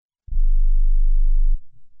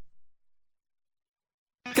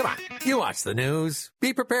You watch the news.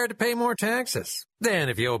 Be prepared to pay more taxes. Then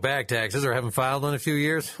if you owe back taxes or haven't filed in a few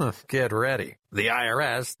years, get ready. The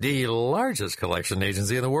IRS, the largest collection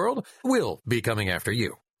agency in the world, will be coming after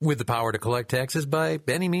you with the power to collect taxes by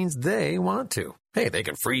any means they want to. Hey, they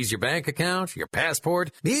can freeze your bank account, your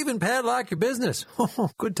passport, even padlock your business. Oh,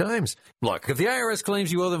 good times. Look, if the IRS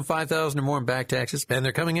claims you owe them $5,000 or more in back taxes and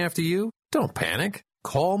they're coming after you, don't panic.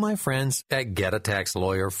 Call my friends at Get a Tax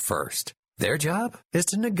Lawyer first. Their job is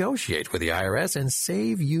to negotiate with the IRS and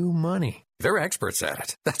save you money. They're experts at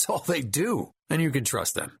it. That's all they do, and you can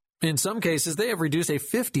trust them. In some cases, they have reduced a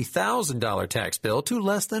 $50,000 tax bill to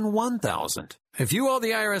less than $1,000. If you owe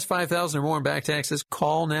the IRS $5,000 or more in back taxes,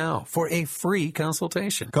 call now for a free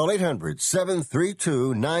consultation. Call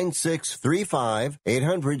 800-732-9635.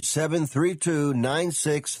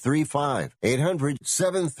 800-732-9635.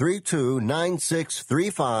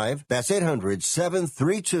 800-732-9635. That's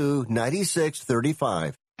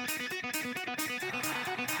 800-732-9635.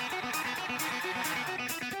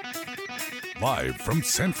 Live from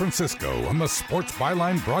San Francisco on the Sports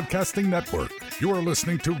Byline Broadcasting Network, you are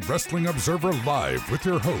listening to Wrestling Observer Live with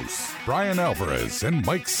your hosts, Bryan Alvarez and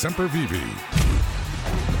Mike Sempervive.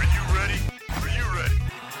 Are you ready? Are you ready?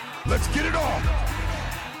 Let's get it on!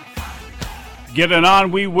 Get it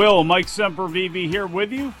on, we will. Mike Sempervive here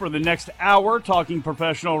with you for the next hour, talking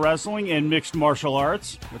professional wrestling and mixed martial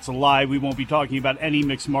arts. It's a lie. We won't be talking about any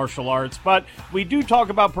mixed martial arts, but we do talk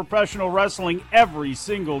about professional wrestling every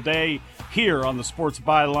single day here on the Sports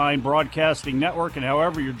Byline Broadcasting Network. And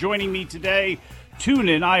however you're joining me today, tune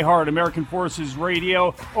in iHeart, American Forces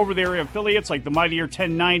Radio, over the area affiliates like the Mightier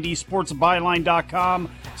 1090, SportsByline.com,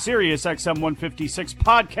 Sirius XM 156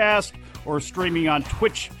 podcast, or streaming on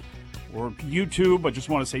Twitch or YouTube. I just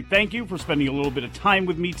want to say thank you for spending a little bit of time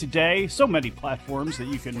with me today. So many platforms that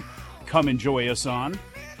you can come enjoy us on.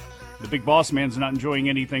 The big boss man's not enjoying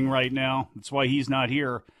anything right now. That's why he's not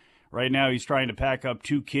here. Right now he's trying to pack up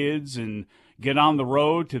 2 kids and get on the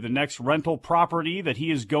road to the next rental property that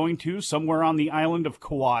he is going to somewhere on the island of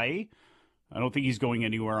Kauai. I don't think he's going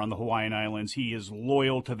anywhere on the Hawaiian Islands. He is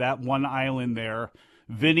loyal to that one island there.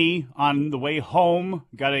 Vinny, on the way home,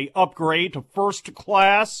 got an upgrade to first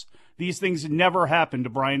class. These things never happen to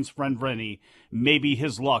Brian's friend Vinny. Maybe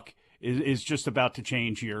his luck is just about to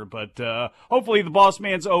change here. But hopefully the boss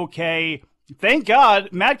man's okay. Thank God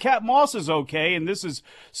Madcap Moss is okay, and this is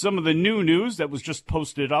some of the new news that was just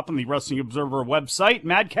posted up on the Wrestling Observer website.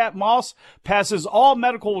 Madcap Moss passes all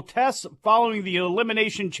medical tests following the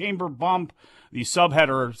Elimination Chamber bump. The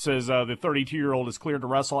subheader says the 32-year-old is cleared to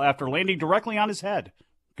wrestle after landing directly on his head,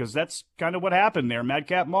 because that's kind of what happened there.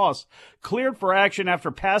 Madcap Moss cleared for action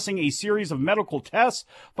after passing a series of medical tests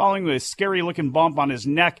following a scary-looking bump on his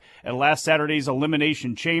neck at last Saturday's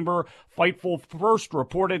Elimination Chamber. Fightful first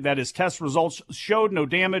reported that his test results showed no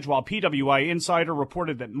damage, while PWI Insider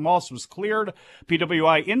reported that Moss was cleared.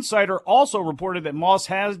 PWI Insider also reported that Moss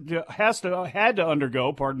had to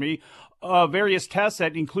undergo, various tests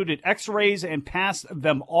that included x-rays and passed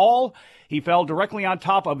them all. He fell directly on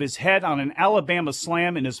top of his head on an Alabama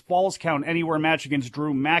slam in his Falls Count Anywhere match against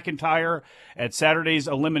Drew McIntyre at Saturday's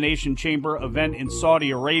Elimination Chamber event in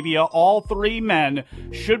Saudi Arabia. All 3 men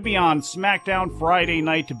should be on SmackDown Friday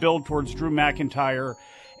night to build towards Drew McIntyre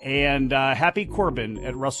and Happy Corbin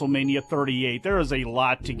at WrestleMania 38. There is a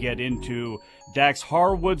lot to get into. Dax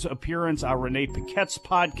Harwood's appearance on Renee Paquette's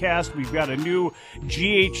podcast. We've got a new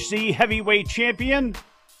GHC heavyweight champion.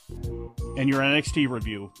 And your NXT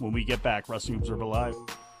review when we get back. Wrestling Observer Live.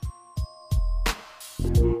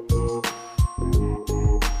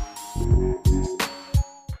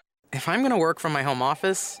 If I'm going to work from my home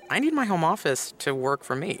office, I need my home office to work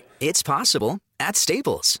for me. It's possible at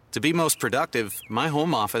Staples. To be most productive, my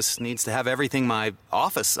home office needs to have everything my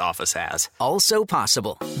office has. Also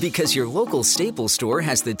possible, because your local Staples store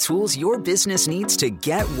has the tools your business needs to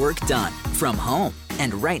get work done from home.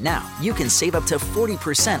 And right now, you can save up to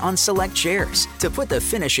 40% on select chairs to put the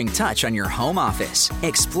finishing touch on your home office.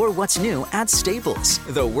 Explore what's new at Staples,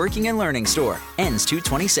 the working and learning store. Ends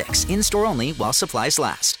 2/26. In-store only while supplies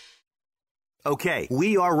last. Okay,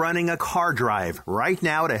 we are running a car drive right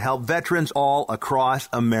now to help veterans all across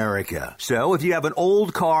America. So if you have an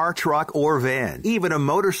old car, truck, or van, even a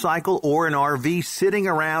motorcycle or an RV sitting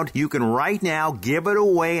around, you can right now give it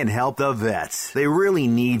away and help the vets. They really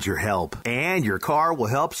need your help. And your car will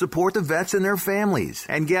help support the vets and their families.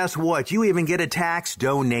 And guess what? You even get a tax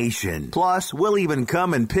donation. Plus, we'll even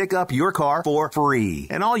come and pick up your car for free.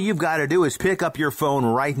 And all you've got to do is pick up your phone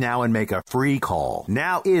right now and make a free call.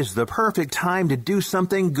 Now is the perfect time time to do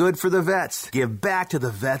something good for the vets. Give back to the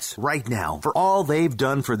vets right now for all they've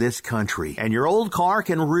done for this country. And your old car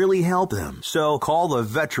can really help them. So call the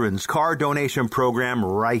Veterans Car Donation Program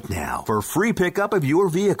right now for free pickup of your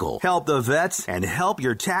vehicle. Help the vets and help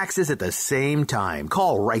your taxes at the same time.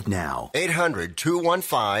 Call right now.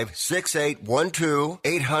 800-215-6812.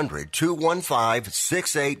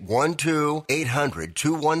 800-215-6812.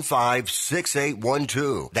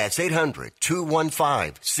 800-215-6812. That's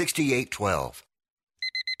 800-215-6812.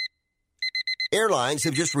 Airlines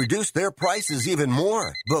have just reduced their prices even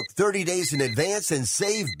more. Book 30 days in advance and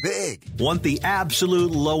save big. Want the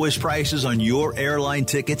absolute lowest prices on your airline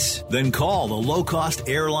tickets? Then call the Low Cost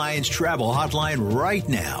Airlines Travel Hotline right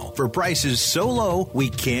now for prices so low we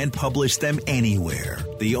can't publish them anywhere.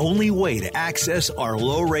 The only way to access our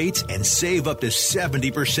low rates and save up to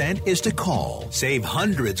 70% is to call. Save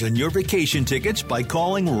hundreds on your vacation tickets by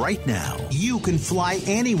calling right now. You can fly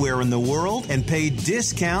anywhere in the world and pay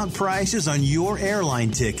discount prices on your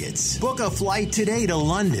airline tickets. Book a flight today to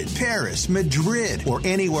London, Paris, Madrid, or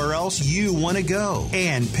anywhere else you want to go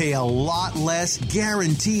and pay a lot less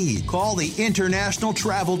guaranteed. Call the International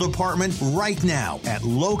Travel Department right now at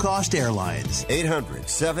Low Cost Airlines.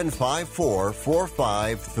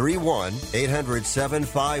 800-754-4531.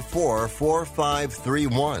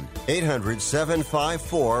 800-754-4531.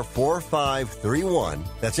 800-754-4531.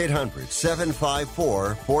 That's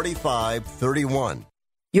 800-754-4531.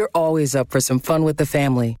 You're always up for some fun with the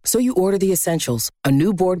family, so you order the essentials, a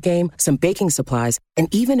new board game, some baking supplies, and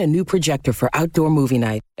even a new projector for outdoor movie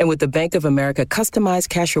night. And with the Bank of America customized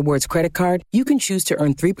Cash Rewards credit card, you can choose to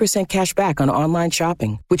earn 3% cash back on online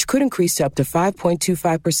shopping, which could increase to up to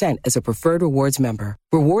 5.25% as a preferred rewards member.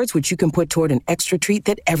 Rewards which you can put toward an extra treat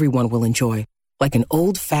that everyone will enjoy, like an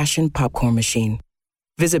old-fashioned popcorn machine.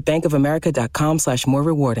 Visit bankofamerica.com/more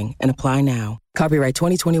rewarding and apply now. Copyright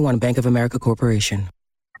 2021 Bank of America Corporation.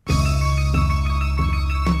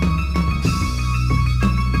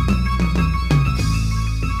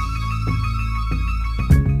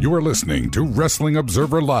 You are listening to Wrestling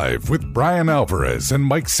Observer Live with Bryan Alvarez and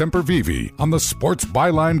Mike Sempervive on the Sports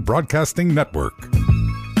Byline Broadcasting Network.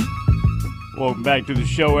 Welcome back to the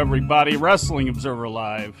show, everybody. Wrestling Observer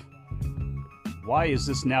Live. Why is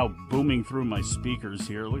this now booming through my speakers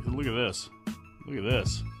here? Look at this. Look at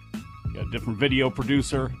this. Got a different video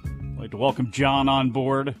producer. I'd like to welcome John on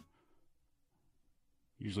board.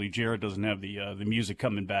 Usually Jared doesn't have the music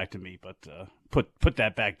coming back to me, but put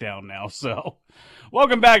that back down now. So,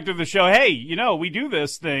 welcome back to the show. Hey, we do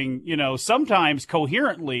this thing, sometimes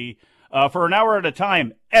coherently for an hour at a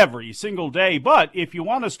time every single day. But if you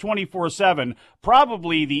want us 24/7,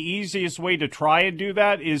 probably the easiest way to try and do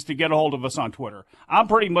that is to get a hold of us on Twitter. I'm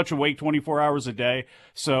pretty much awake 24 hours a day,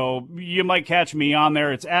 so you might catch me on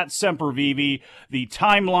there. It's at Sempervive. The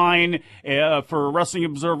timeline for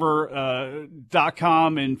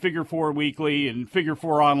WrestlingObserver.com and Figure 4 Weekly and Figure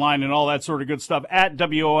 4 Online and all that sort of good stuff at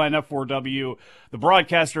WONF4W. The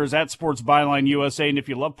broadcaster is at Sports Byline USA, and if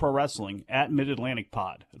you love pro wrestling, at Mid-Atlantic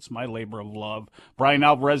Pod. It's my labor of love. Bryan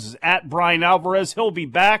Alvarez is at Bryan Alvarez. He'll be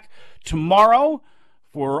back tomorrow.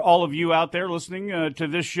 For all of you out there listening to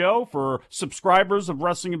this show, for subscribers of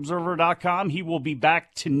WrestlingObserver.com, he will be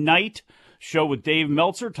back tonight. Show with Dave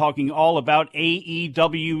Meltzer talking all about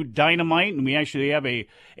AEW Dynamite, and we actually have a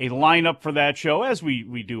lineup for that show, as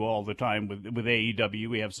we do all the time with AEW.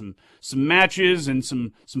 We have some matches and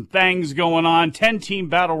some things going on. 10-team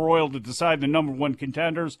battle royal to decide the number one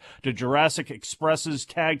contenders to Jurassic Express's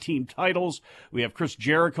tag team titles. We have Chris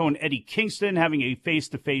Jericho and Eddie Kingston having a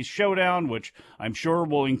face-to-face showdown, which I'm sure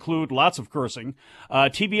will include lots of cursing.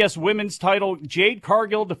 TBS women's title, Jade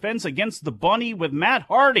Cargill defends against the Bunny with Matt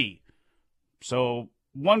Hardy. So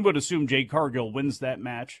one would assume Jade Cargill wins that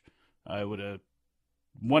match. I would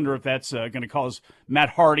wonder if that's going to cause Matt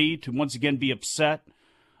Hardy to once again be upset,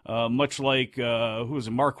 much like, who was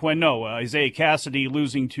it, Mark Quinn? No, Isaiah Cassidy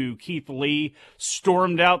losing to Keith Lee,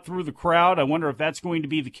 stormed out through the crowd. I wonder if that's going to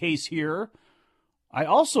be the case here. I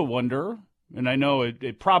also wonder, and I know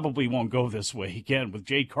it probably won't go this way again with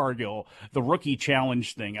Jade Cargill, the rookie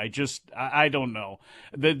challenge thing. I don't know.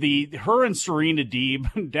 Her and Serena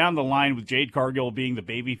Deeb down the line with Jade Cargill being the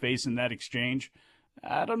babyface in that exchange.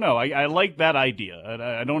 I don't know. I like that idea.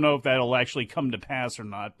 I don't know if that'll actually come to pass or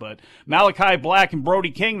not, but Malachi Black and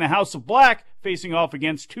Brody King, the House of Black, facing off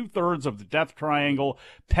against 2/3 of the Death Triangle,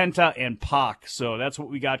 Penta and Pac. So that's what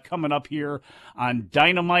we got coming up here on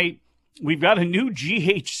Dynamite. We've got a new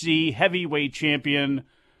GHC heavyweight champion.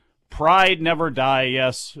 Pride never die,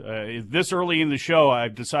 yes. This early in the show,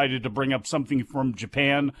 I've decided to bring up something from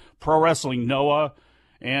Japan, Pro Wrestling Noah.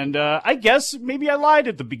 And I guess maybe I lied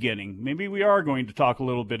at the beginning. Maybe we are going to talk a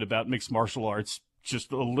little bit about mixed martial arts,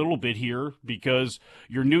 just a little bit here, because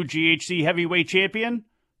your new GHC heavyweight champion,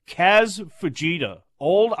 Kaz Fujita,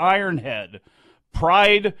 old Ironhead,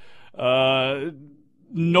 Pride,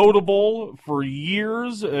 notable for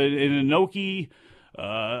years, an Inoki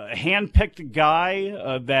hand-picked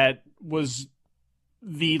guy that was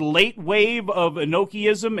the late wave of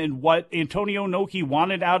Inokiism and what Antonio Inoki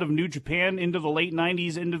wanted out of New Japan into the late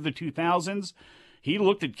 90s, into the 2000s. He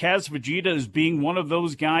looked at Kaz Fujita as being one of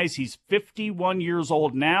those guys. He's 51 years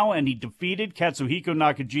old now, and he defeated Katsuhiko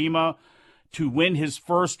Nakajima to win his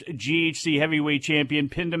first GHC heavyweight champion,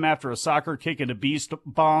 pinned him after a soccer kick and a beast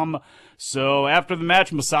bomb. So after the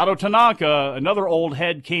match, Masato Tanaka, another old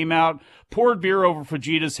head, came out, poured beer over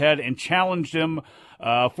Fujita's head, and challenged him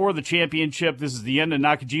for the championship. This is the end of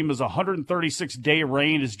Nakajima's 136-day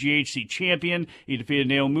reign as GHC champion. He defeated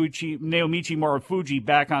Naomichi Marufuji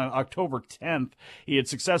back on October 10th. He had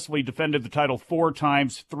successfully defended the title 4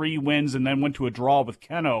 times, 3 wins, and then went to a draw with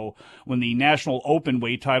Keno when the National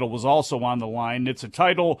Openweight title was also on the line. It's a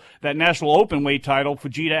title, that National Openweight title,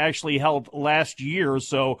 Fujita actually held last year,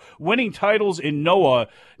 so winning titles in Noah,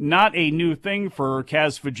 not a new thing for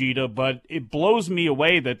Kaz Fujita, but it blows me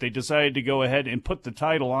away that they decided to go ahead and put the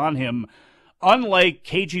title on him. Unlike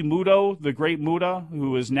Keiji Muto, the great Muta,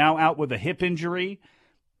 who is now out with a hip injury,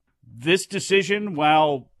 this decision,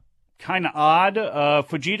 while kind of odd,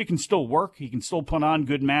 Fujita can still work. He can still put on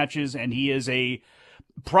good matches, and he is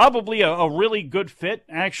probably a really good fit,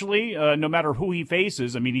 actually, no matter who he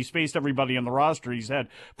faces. I mean, he's faced everybody on the roster. He's had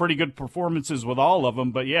pretty good performances with all of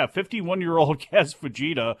them. But yeah, 51-year-old Kaz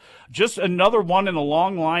Fujita, just another one in a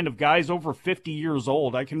long line of guys over 50 years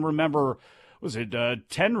old. I can remember, was it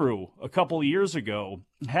Tenryu a couple of years ago,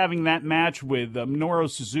 having that match with Minoru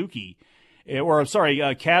Suzuki,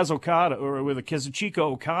 Kaz Okada, or with Kazuchika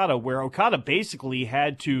Okada, where Okada basically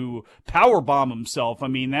had to powerbomb himself. I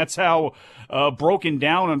mean, that's how broken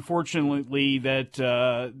down, unfortunately,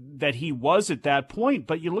 that he was at that point.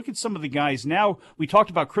 But you look at some of the guys now. We talked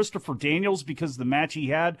about Christopher Daniels because of the match he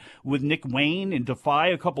had with Nick Wayne in Defy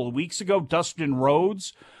a couple of weeks ago. Dustin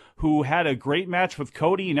Rhodes, who had a great match with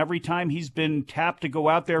Cody, and every time he's been tapped to go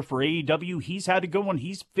out there for AEW, he's had to go, and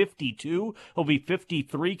he's 52. He'll be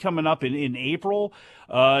 53 coming up in April.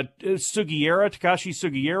 Takashi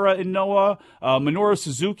Sugiura in Noah, Minoru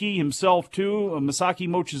Suzuki himself too, Masaki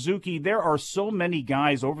Mochizuki. There are so many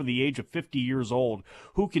guys over the age of 50 years old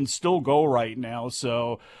who can still go right now.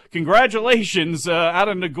 So congratulations out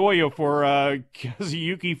of Nagoya for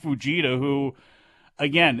Kazuyuki Fujita, who,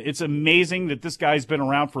 again, it's amazing that this guy's been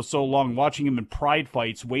around for so long. Watching him in Pride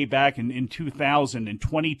fights way back in 2000, and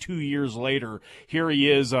 22 years later, here he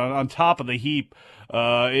is on top of the heap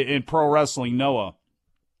in pro wrestling Noah.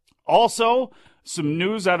 Also, some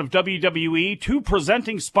news out of WWE. 2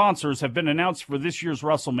 presenting sponsors have been announced for this year's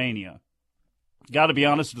WrestleMania. Got to be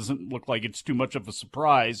honest, it doesn't look like it's too much of a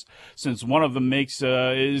surprise, since one of them is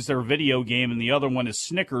their video game, and the other one is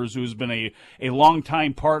Snickers, who's been a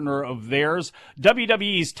longtime partner of theirs.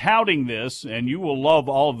 WWE's touting this, and you will love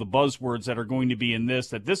all of the buzzwords that are going to be in this,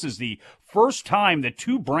 that this is the first time that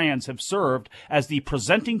 2 brands have served as the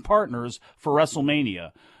presenting partners for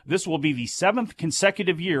WrestleMania. This will be the 7th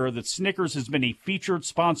consecutive year that Snickers has been a featured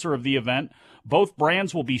sponsor of the event. Both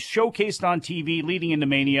brands will be showcased on TV leading into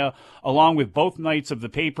Mania, along with both nights of the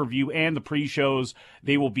pay-per-view and the pre-shows.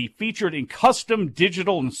 They will be featured in custom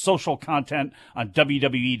digital and social content on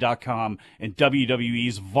WWE.com and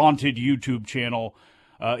WWE's vaunted YouTube channel.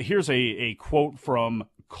 Here's a quote from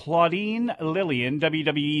Claudine Lillian,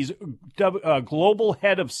 WWE's global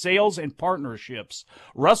head of sales and partnerships.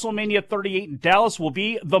 WrestleMania 38 in Dallas will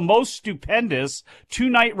be the most stupendous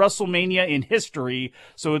 2-night WrestleMania in history,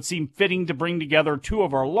 so it seemed fitting to bring together 2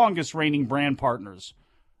 of our longest reigning brand partners.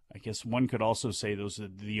 I guess one could also say those are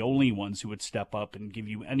the only ones who would step up and give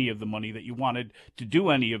you any of the money that you wanted to do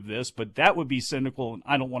any of this, but that would be cynical, and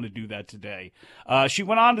I don't want to do that today. She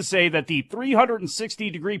went on to say that the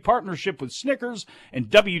 360-degree partnership with Snickers and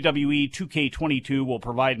WWE 2K22 will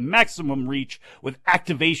provide maximum reach with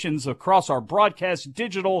activations across our broadcast,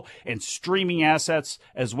 digital, and streaming assets,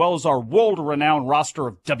 as well as our world-renowned roster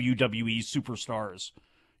of WWE superstars.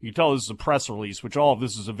 You can tell this is a press release, which all of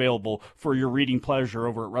this is available for your reading pleasure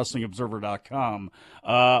over at WrestlingObserver.com.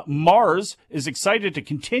 Mars is excited to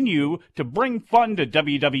continue to bring fun to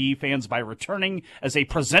WWE fans by returning as a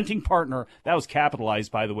presenting partner. That was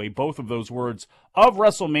capitalized, by the way, both of those words, of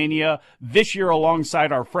WrestleMania this year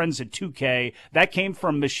alongside our friends at 2K. That came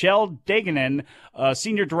from Michelle Deganen,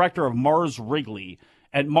 Senior Director of Mars Wrigley.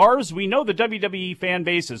 At Mars, we know the WWE fan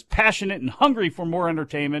base is passionate and hungry for more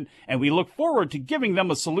entertainment, and we look forward to giving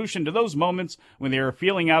them a solution to those moments when they are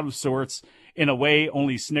feeling out of sorts in a way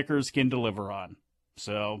only Snickers can deliver on.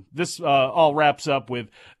 So this all wraps up with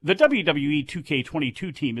the WWE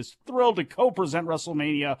 2K22 team is thrilled to co-present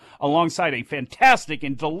WrestleMania alongside a fantastic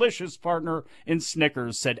and delicious partner in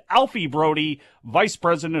Snickers, said Alfie Brody, Vice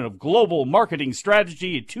President of Global Marketing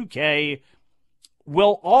Strategy at 2K.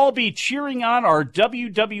 We'll all be cheering on our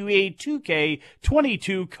WWE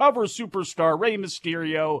 2K22 cover superstar Rey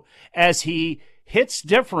Mysterio as he hits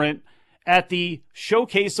different at the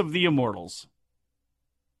Showcase of the Immortals.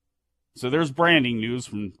 So there's branding news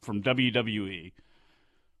from WWE.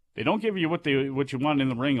 They don't give you what you want in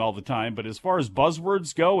the ring all the time, but as far as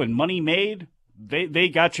buzzwords go and money made, they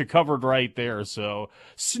got you covered right there. So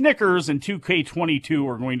Snickers and 2K22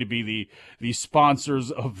 are going to be the sponsors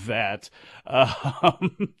of that.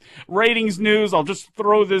 Ratings news, I'll just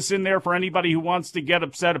throw this in there for anybody who wants to get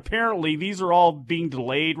upset. Apparently, these are all being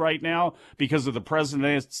delayed right now because of the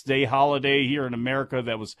President's Day holiday here in America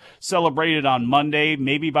that was celebrated on Monday.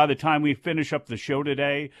 Maybe by the time we finish up the show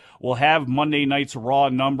today, we'll have Monday night's Raw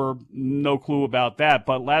number. No clue about that.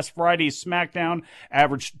 But last Friday's SmackDown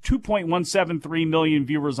averaged 2.173 million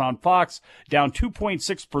viewers on Fox, down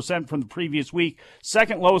 2.6% from the previous week.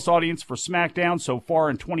 Second lowest audience for SmackDown so far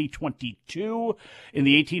in 2022. In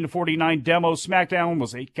the 18 to 49 demo, SmackDown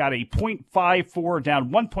got a 0.54, down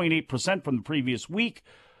 1.8% from the previous week.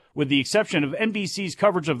 With the exception of NBC's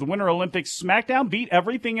coverage of the Winter Olympics, SmackDown beat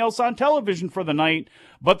everything else on television for the night,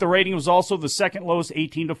 but the rating was also the second lowest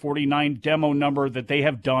 18 to 49 demo number that they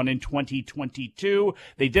have done in 2022.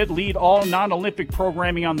 They did lead all non-Olympic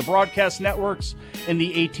programming on the broadcast networks in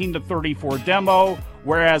the 18 to 34 demo,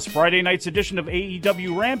 whereas Friday night's edition of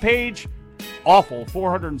AEW Rampage, awful,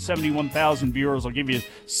 471,000 viewers. I'll give you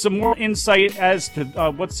some more insight as to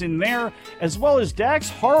what's in there, as well as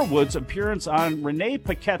Dax Harwood's appearance on Renee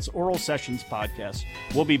Paquette's Oral Sessions podcast.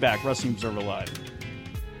 We'll be back. Wrestling Observer Live.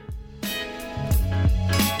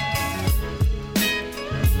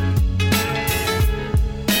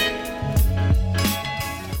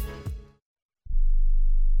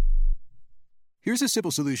 Here's a simple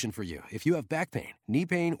solution for you if you have back pain, knee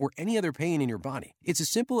pain, or any other pain in your body. It's as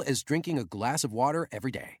simple as drinking a glass of water every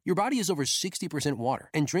day. Your body is over 60% water,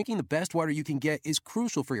 and drinking the best water you can get is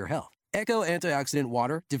crucial for your health. Echo Antioxidant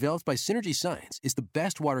Water, developed by Synergy Science, is the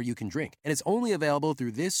best water you can drink, and it's only available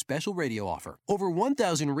through this special radio offer. Over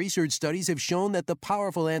 1,000 research studies have shown that the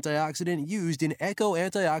powerful antioxidant used in Echo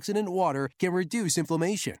Antioxidant Water can reduce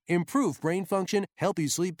inflammation, improve brain function, help you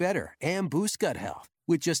sleep better, and boost gut health.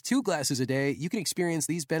 With just 2 glasses a day, you can experience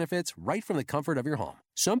these benefits right from the comfort of your home.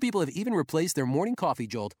 Some people have even replaced their morning coffee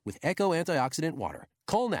jolt with Echo Antioxidant Water.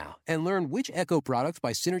 Call now and learn which Echo product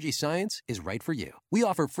by Synergy Science is right for you. We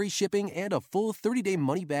offer free shipping and a full 30-day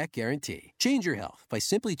money-back guarantee. Change your health by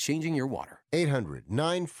simply changing your water.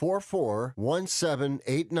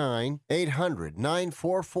 800-944-1789.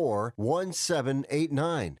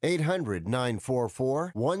 800-944-1789.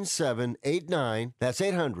 800-944-1789. That's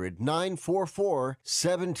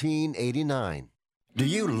 800-944-1789. Do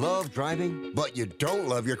you love driving, but you don't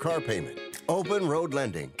love your car payment? Open Road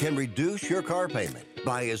Lending can reduce your car payment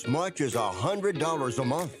by as much as $100 a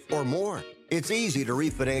month or more. It's easy to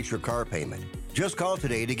refinance your car payment. Just call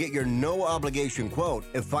today to get your no-obligation quote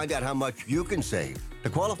and find out how much you can save. To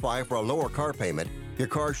qualify for a lower car payment, your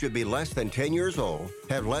car should be less than 10 years old,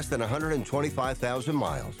 have less than 125,000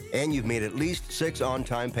 miles, and you've made at least 6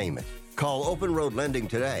 on-time payments. Call Open Road Lending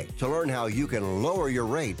today to learn how you can lower your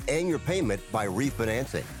rate and your payment by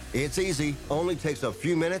refinancing. It's easy, only takes a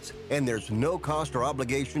few minutes, and there's no cost or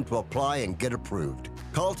obligation to apply and get approved.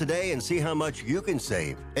 Call today and see how much you can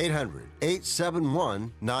save.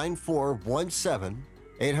 800-871-9417.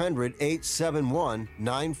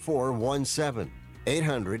 800-871-9417.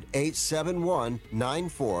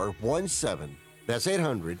 800-871-9417. That's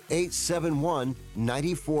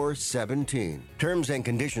 800-871-9417. Terms and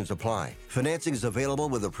conditions apply. Financing is available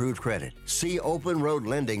with approved credit. See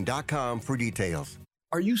openroadlending.com for details.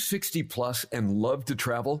 Are you 60 plus and love to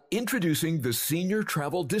travel? Introducing the Senior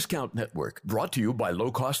Travel Discount Network, brought to you by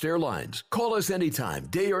Low Cost Airlines. Call us anytime,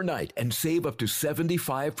 day or night, and save up to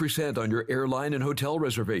 75% on your airline and hotel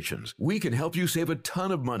reservations. We can help you save a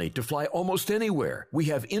ton of money to fly almost anywhere. We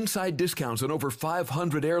have inside discounts on over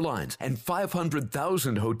 500 airlines and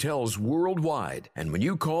 500,000 hotels worldwide. And when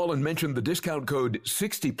you call and mention the discount code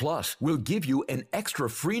 60 plus, we'll give you an extra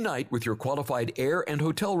free night with your qualified air and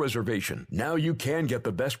hotel reservation. Now you can get get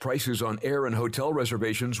the best prices on air and hotel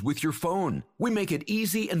reservations with your phone. We make it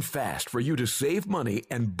easy and fast for you to save money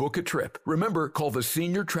and book a trip. Remember, call the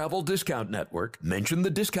Senior Travel Discount Network, mention the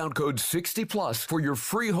discount code 60+ for your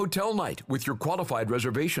free hotel night with your qualified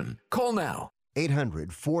reservation. Call now.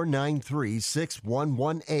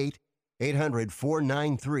 800-493-6118.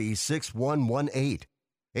 800-493-6118.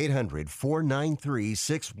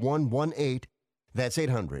 800-493-6118. That's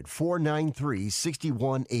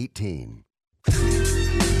 800-493-6118.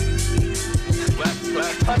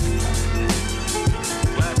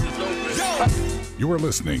 You are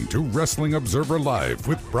listening to Wrestling Observer Live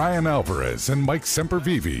with Bryan Alvarez and Mike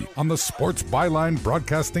Sempervive on the Sports Byline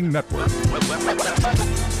Broadcasting Network.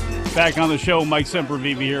 Back on the show, Mike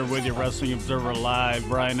Sempervive here with you, Wrestling Observer Live.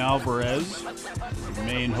 Bryan Alvarez, the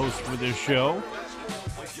main host for this show,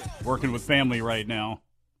 working with family right now.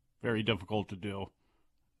 Very difficult to do.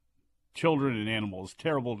 Children and animals,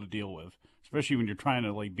 terrible to deal with, especially when you're trying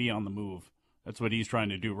to be on the move. That's what he's trying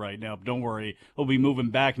to do right now. But don't worry, he'll be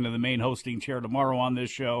moving back into the main hosting chair tomorrow on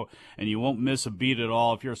this show, and you won't miss a beat at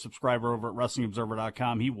all. If you're a subscriber over at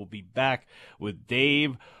WrestlingObserver.com, he will be back with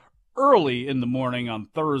Dave early in the morning on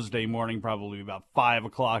Thursday morning, probably about 5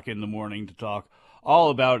 o'clock in the morning, to talk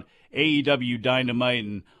all about AEW Dynamite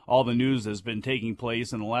and all the news that's been taking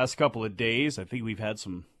place in the last couple of days. I think we've had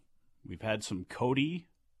some Cody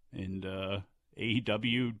and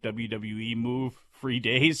AEW WWE move free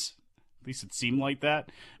days. At least it seemed like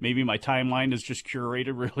that. Maybe my timeline is just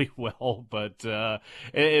curated really well, but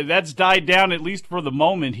that's died down at least for the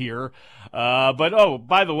moment here. But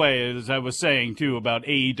by the way, as I was saying too about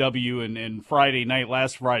AEW and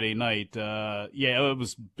last Friday night,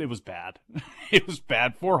 it was bad. It was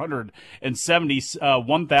bad.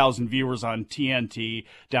 471,000 viewers on TNT,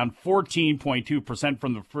 down 14.2%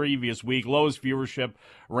 from the previous week. Lowest viewership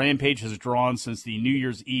Rampage has drawn since the New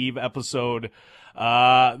Year's Eve episode.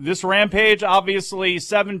 This Rampage, obviously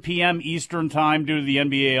 7 p.m. Eastern time due to the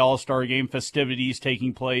NBA All-Star Game festivities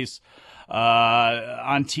taking place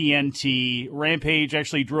on TNT. Rampage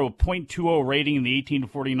actually drew a .20 rating in the 18 to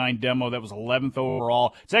 49 demo. That was 11th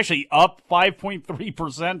overall. It's actually up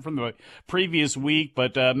 5.3% from the previous week,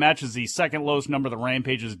 but matches the second lowest number the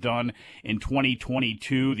Rampage has done in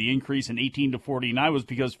 2022. The increase in 18 to 49 was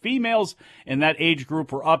because females in that age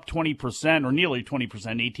group were up 20%, or nearly 20%,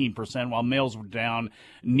 18%, while males were down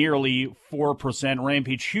nearly 4%.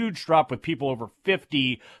 Rampage, huge drop with people over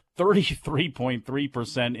 50,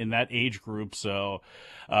 33.3% in that age group. So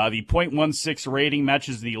the .16 rating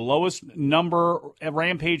matches the lowest number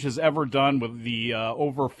Rampage has ever done with the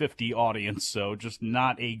over 50 audience. So just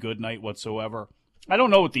not a good night whatsoever. I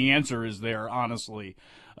don't know what the answer is there, honestly,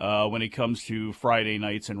 when it comes to Friday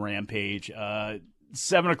nights and Rampage.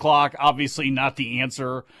 7 o'clock, obviously not the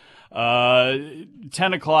answer.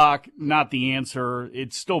 10 o'clock, not the answer.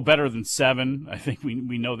 It's still better than 7. I think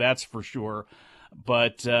we know that's for sure.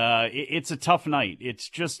 But it's a tough night. It's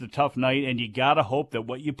just a tough night, and you got to hope that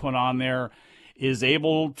what you put on there is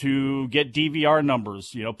able to get DVR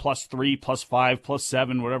numbers, +3, +5,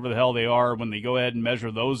 +7, whatever the hell they are when they go ahead and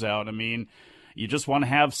measure those out. I mean, you just want to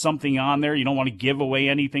have something on there. You don't want to give away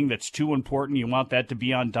anything that's too important. You want that to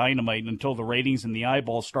be on Dynamite until the ratings and the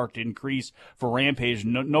eyeballs start to increase for Rampage.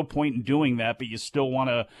 No point in doing that, but you still want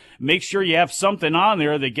to make sure you have something on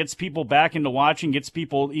there that gets people back into watching, gets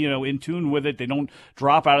people, in tune with it. They don't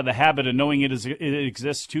drop out of the habit of knowing it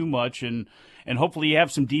exists too much, and hopefully you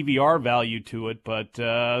have some DVR value to it. But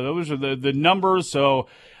those are the numbers. So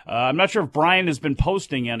I'm not sure if Bryan has been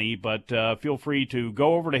posting any, but feel free to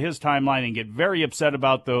go over to his timeline and get very upset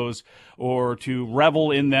about those, or to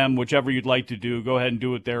revel in them, whichever you'd like to do. Go ahead and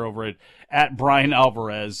do it there over at Bryan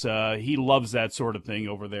Alvarez. He loves that sort of thing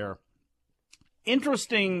over there.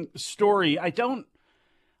 Interesting story. I don't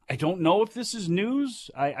know if this is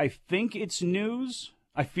news. I think it's news.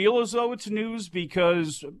 I feel as though it's news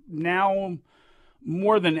because now,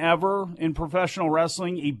 more than ever in professional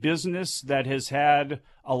wrestling, a business that has had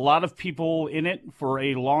a lot of people in it for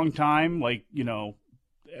a long time,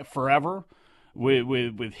 forever,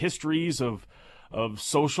 with histories of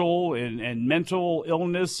social and mental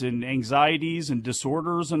illness and anxieties and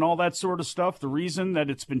disorders and all that sort of stuff. The reason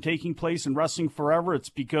that it's been taking place in wrestling forever, it's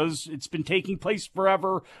because it's been taking place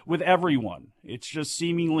forever with everyone. It's just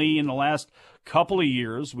seemingly in the last couple of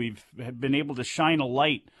years, we've been able to shine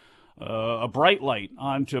a bright light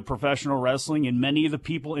onto professional wrestling, and many of the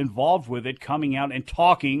people involved with it coming out and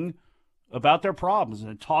talking about their problems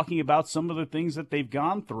and talking about some of the things that they've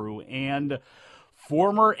gone through. And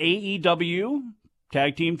former AEW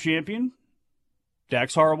Tag Team Champion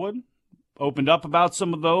Dax Harwood, opened up about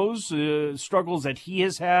some of those struggles that he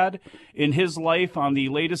has had in his life on the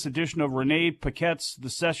latest edition of Renee Paquette's The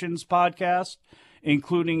Sessions podcast,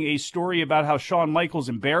 including a story about how Shawn Michaels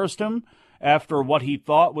embarrassed him after what he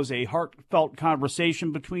thought was a heartfelt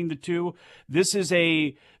conversation between the two. This is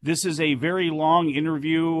a very long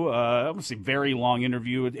interview. I would say very long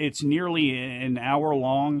interview. It's nearly an hour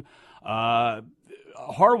long.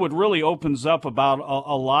 Harwood really opens up about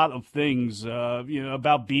a lot of things,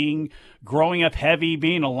 about growing up heavy,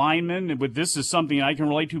 being a lineman. But this is something I can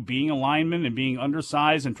relate to, being a lineman and being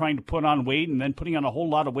undersized and trying to put on weight and then putting on a whole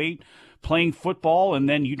lot of weight playing football, and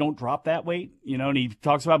then you don't drop that weight, and he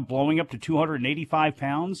talks about blowing up to 285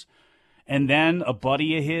 pounds. And then a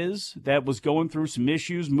buddy of his that was going through some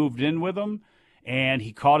issues moved in with him, and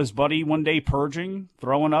he caught his buddy one day purging,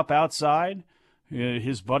 throwing up outside.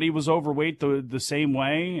 His buddy was overweight the same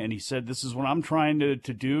way, and he said, this is what I'm trying to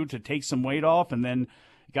do to take some weight off. And then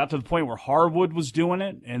it got to the point where Harwood was doing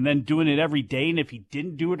it and then doing it every day. And if he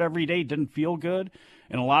didn't do it every day, it didn't feel good.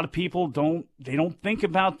 And a lot of people don't think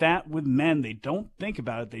about that with men. They don't think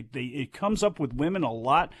about it. It comes up with women a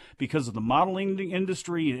lot because of the modeling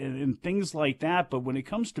industry and things like that. But when it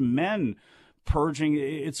comes to men purging,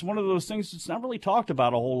 it's one of those things that's not really talked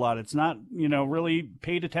about a whole lot. It's not, really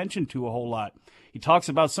paid attention to a whole lot. He talks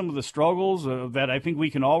about some of the struggles that I think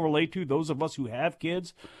we can all relate to, those of us who have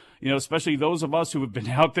kids, especially those of us who have been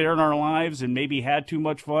out there in our lives and maybe had too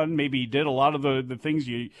much fun, maybe did a lot of the things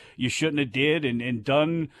you shouldn't have did and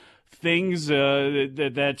done things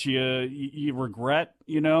that you regret,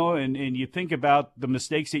 and you think about the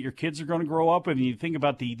mistakes that your kids are going to grow up with, and you think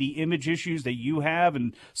about the image issues that you have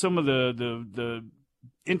and some of the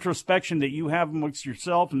introspection that you have amongst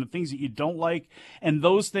yourself and the things that you don't like, and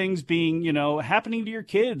those things being, happening to your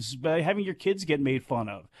kids, by having your kids get made fun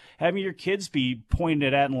of, having your kids be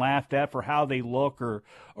pointed at and laughed at for how they look or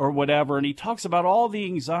whatever. And he talks about all the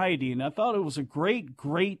anxiety, and I thought it was a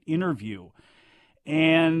great interview.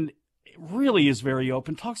 And it really is very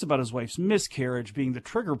open, talks about his wife's miscarriage being the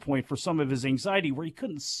trigger point for some of his anxiety, where he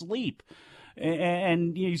couldn't sleep.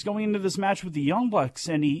 And he's going into this match with the Young Bucks,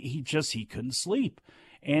 and he couldn't sleep.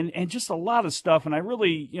 And just a lot of stuff. And I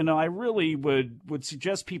really would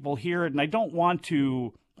suggest people hear it. And I don't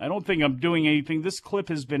think I'm doing anything. This clip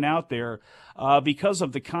has been out there because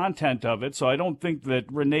of the content of it. So I don't think that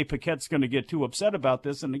Renee Paquette's going to get too upset about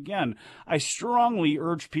this. And again, I strongly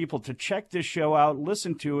urge people to check this show out,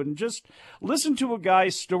 listen to it, and just listen to a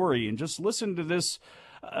guy's story and just listen to this.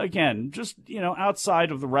 Again, just,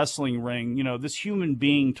 outside of the wrestling ring, this human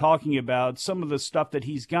being talking about some of the stuff that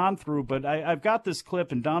he's gone through. But I've got this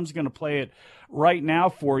clip, and Dom's going to play it right now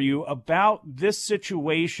for you, about this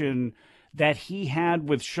situation that he had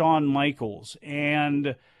with Shawn Michaels.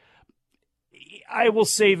 And I will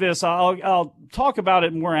say this, I'll talk about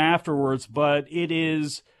it more afterwards, but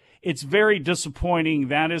it's very disappointing,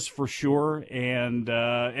 that is for sure. And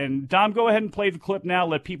Dom, go ahead and play the clip now.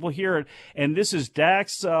 Let people hear it. And this is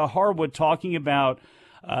Dax Harwood talking about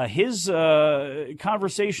his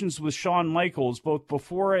conversations with Shawn Michaels, both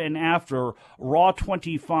before and after Raw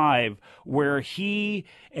 25, where he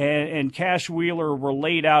and Cash Wheeler were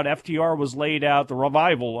laid out. FTR was laid out. The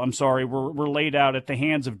Revival, were laid out at the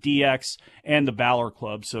hands of DX and the Balor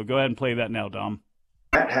Club. So go ahead and play that now, Dom.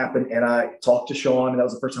 That happened, and I talked to Shawn, and that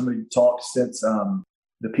was the first time we talked since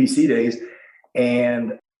the PC days.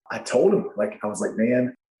 And I told him, I was like,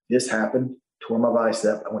 man, this happened, tore my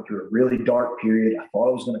bicep. I went through a really dark period. I thought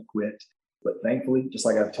I was going to quit, but thankfully, just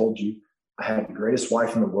like I've told you, I have the greatest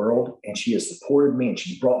wife in the world, and she has supported me, and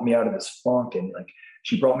she brought me out of this funk, and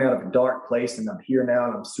she brought me out of a dark place, and I'm here now,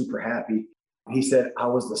 and I'm super happy. He said I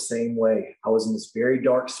was the same way. I was in this very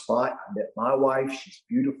dark spot. I met my wife. She's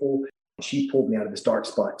beautiful. She pulled me out of this dark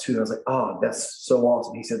spot too. I was like, oh, that's so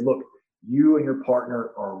awesome. He said, look, you and your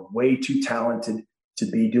partner are way too talented to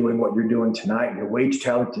be doing what you're doing tonight. You're way too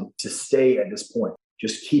talented to stay at this point.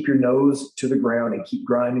 Just keep your nose to the ground and keep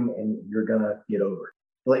grinding, and you're going to get over it.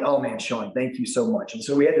 Like, oh man, Shawn, thank you so much. And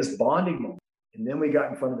so we had this bonding moment. And then we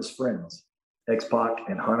got in front of his friends, X-Pac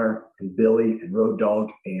and Hunter and Billy and Road Dogg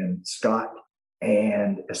and Scott.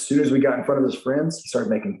 And as soon as we got in front of his friends, he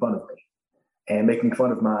started making fun of me and making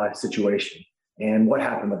fun of my situation and what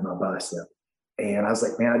happened with my bicep. And I was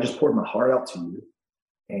like, man, I just poured my heart out to you.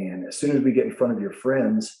 And as soon as we get in front of your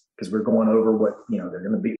friends, because we're going over what, they're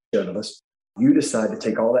going to beat the shit out of us, you decide to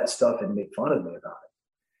take all that stuff and make fun of me about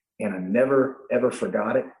it. And I never, ever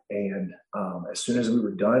forgot it. And as soon as we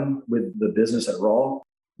were done with the business at Raw,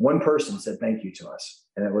 one person said thank you to us,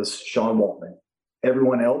 and it was Sean Waltman.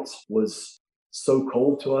 Everyone else was so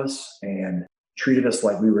cold to us and treated us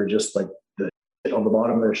like we were just like the on the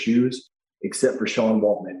bottom of their shoes. except for Sean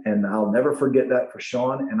Waltman. And I'll never forget that for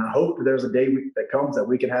Sean. And I hope there's a day that comes that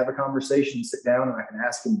we can have a conversation, sit down, and I can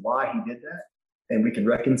ask him why he did that. And we can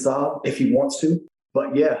reconcile if he wants to.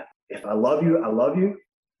 But yeah, if I love you, I love you.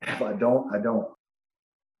 If I don't, I don't.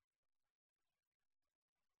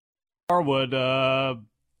 Harwood,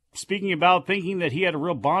 speaking about thinking that he had a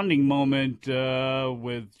real bonding moment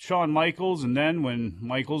with Shawn Michaels, and then when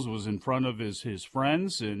Michaels was in front of his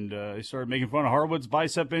friends and he started making fun of Harwood's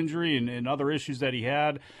bicep injury and other issues that he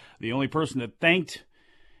had, the only person that thanked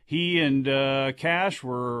he and Cash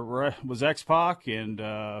was X-Pac,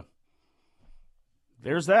 and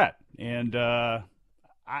there's that. And,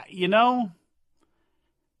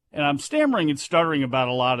 and I'm stammering and stuttering about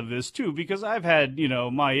a lot of this, too, because I've had,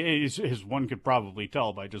 as one could probably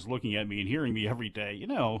tell by just looking at me and hearing me every day,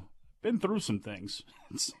 been through some things.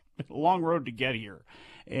 It's been a long road to get here.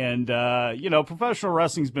 And, professional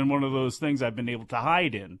wrestling's been one of those things I've been able to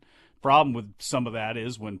hide in. Problem with some of that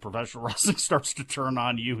is when professional wrestling starts to turn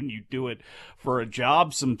on you and you do it for a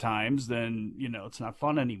job sometimes, then, it's not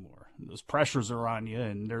fun anymore. Those pressures are on you,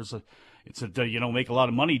 and you don't make a lot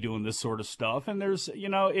of money doing this sort of stuff. And there's,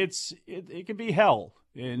 it can be hell,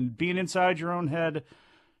 and being inside your own head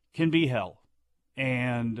can be hell.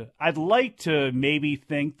 And I'd like to maybe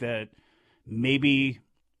think that maybe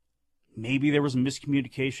there was a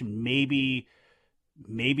miscommunication. Maybe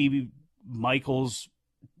Michaels,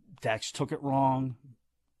 Dax took it wrong.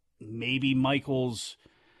 Maybe Michaels,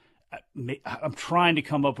 I'm trying to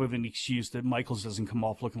come up with an excuse that Michaels doesn't come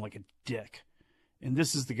off looking like a dick. And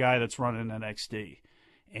this is the guy that's running NXT.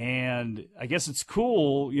 And I guess it's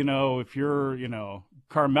cool, if you're,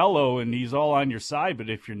 Carmelo and he's all on your side, but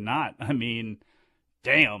if you're not, I mean,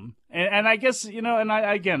 damn. And I guess, I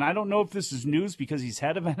don't know if this is news because he's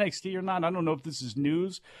head of NXT or not. I don't know if this is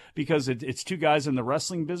news because it's two guys in the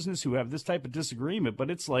wrestling business who have this type of disagreement, but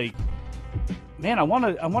it's like, man, I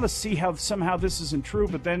want to see how somehow this isn't true,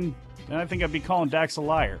 but then I think I'd be calling Dax a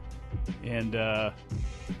liar. And I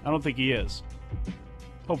don't think he is.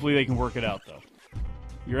 Hopefully they can work it out, though.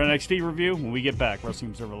 Your NXT review when we get back.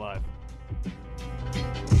 Wrestling Observer Live.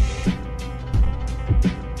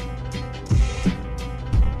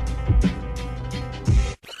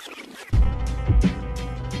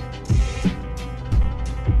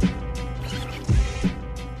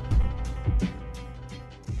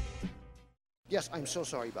 Yes, I'm so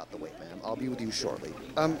sorry about the wait, ma'am. I'll be with you shortly.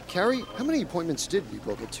 Carrie, how many appointments did we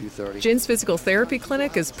book at 2:30? Jin's physical therapy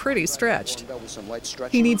clinic is pretty stretched.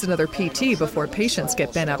 He needs another PT before patients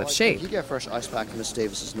get bent out of shape. Did you get fresh ice pack from Miss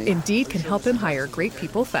Davis's name? Indeed can help him hire great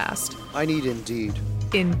people fast. I need Indeed.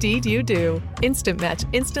 Indeed you do. Instant Match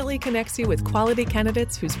instantly connects you with quality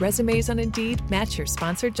candidates whose resumes on Indeed match your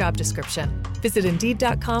sponsored job description. Visit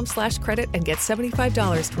Indeed.com/credit and get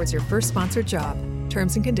 $75 towards your first sponsored job.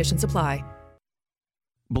 Terms and conditions apply.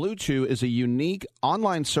 Blue Chew is a unique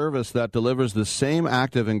online service that delivers the same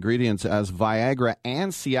active ingredients as Viagra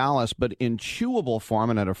and Cialis, but in chewable form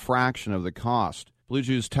and at a fraction of the cost. Blue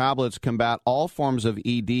Chew's tablets combat all forms of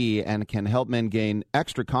ED and can help men gain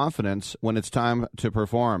extra confidence when it's time to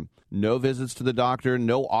perform. No visits to the doctor,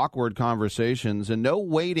 no awkward conversations, and no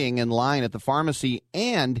waiting in line at the pharmacy,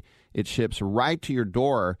 and it ships right to your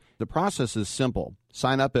door. The process is simple.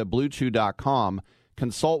 Sign up at BlueChew.com.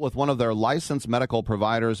 Consult with one of their licensed medical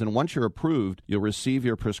providers, and once you're approved, you'll receive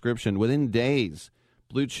your prescription within days.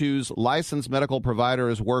 Blue Chew's licensed medical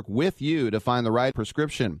providers work with you to find the right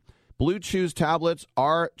prescription. Blue Chew's tablets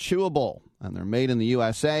are chewable, and they're made in the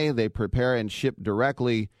USA. They prepare and ship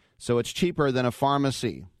directly, so it's cheaper than a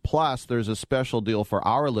pharmacy. Plus, there's a special deal for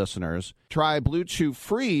our listeners. Try Blue Chew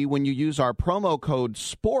free when you use our promo code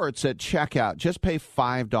SPORTS at checkout. Just pay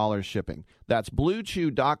 $5 shipping. That's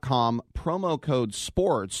BlueChew.com, promo code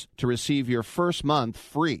SPORTS to receive your first month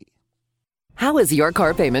free. How is your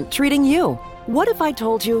car payment treating you? What if I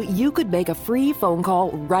told you you could make a free phone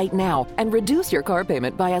call right now and reduce your car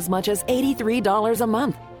payment by as much as $83 a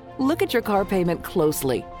month? Look at your car payment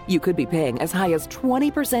closely. You could be paying as high as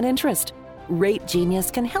 20% interest. Rate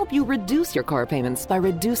Genius can help you reduce your car payments by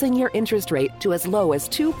reducing your interest rate to as low as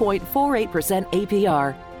 2.48%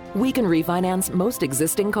 APR. We can refinance most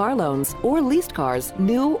existing car loans or leased cars,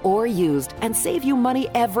 new or used, and save you money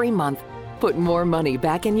every month. Put more money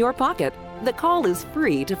back in your pocket. The call is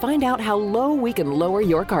free to find out how low we can lower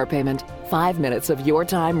your car payment. 5 minutes of your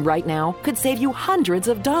time right now could save you hundreds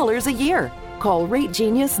of dollars a year. Call Rate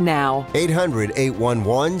Genius now.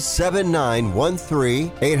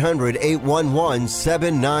 800-811-7913.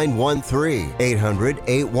 800-811-7913.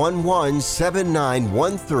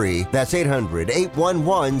 800-811-7913. That's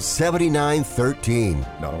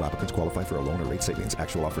 800-811-7913. Not all applicants qualify for a loan or rate savings.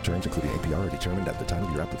 Actual offer terms, including APR, are determined at the time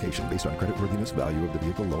of your application based on creditworthiness, value of the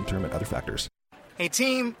vehicle, loan term, and other factors. Hey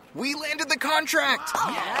team, we landed the contract!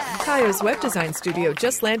 Kaya's web design studio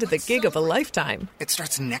just landed the gig of a lifetime. It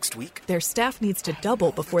starts next week. Their staff needs to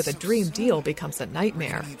double before the dream deal becomes a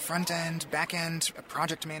nightmare. Front end, back end, a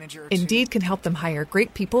project manager. Indeed can help them hire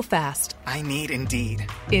great people fast. I need Indeed.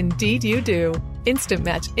 Indeed you do. Instant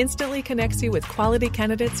Match instantly connects you with quality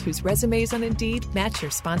candidates whose resumes on Indeed match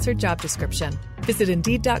your sponsored job description. Visit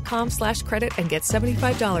Indeed.com/credit and get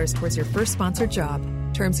 $75 towards your first sponsored job.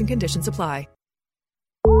 Terms and conditions apply.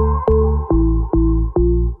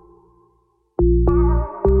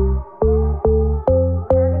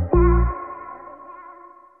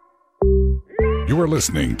 You are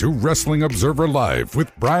listening to Wrestling Observer Live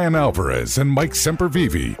with Bryan Alvarez and Mike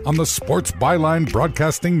Sempervive on the Sports Byline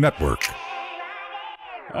Broadcasting Network.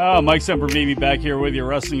 Mike Sempervive back here with you,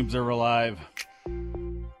 Wrestling Observer Live.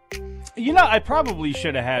 You know, I probably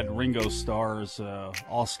should have had Ringo Starr's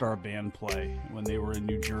All-Star Band play when they were in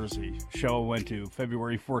New Jersey. Show I went to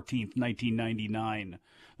February 14th, 1999.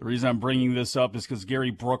 The reason I'm bringing this up is because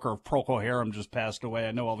Gary Brooker of Procol Harum just passed away.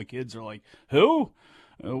 I know all the kids are like, who?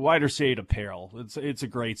 Wider Shade of Pale. It's a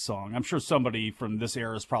great song. I'm sure somebody from this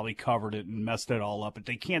era has probably covered it and messed it all up, but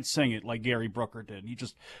they can't sing it like Gary Brooker did. He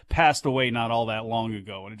just passed away not all that long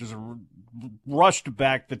ago, and it just rushed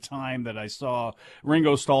back the time that I saw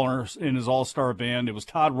Ringo Starr in his All-Star Band. It was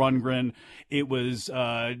Todd Rundgren. It was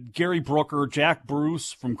Gary Brooker, Jack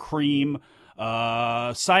Bruce from Cream,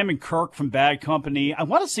 Simon Kirk from Bad Company. I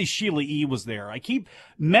want to say Sheila E. was there. I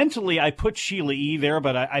put Sheila E. there,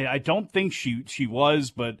 but I don't think she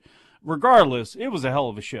was. But regardless, it was a hell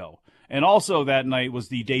of a show. And also that night was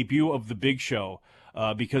the debut of The Big Show,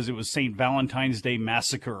 because it was St. Valentine's Day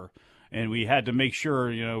Massacre. And we had to make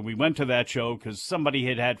sure, we went to that show because somebody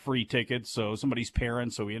had free tickets, so somebody's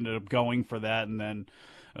parents, so we ended up going for that, and then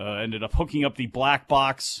ended up hooking up the black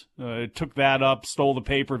box, took that up, stole the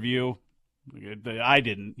pay-per-view. I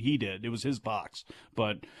didn't. He did. It was his box.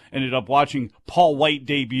 But ended up watching Paul White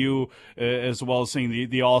debut as well as seeing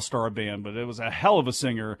the All-Star Band. But it was a hell of a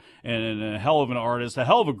singer and a hell of an artist, a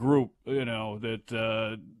hell of a group,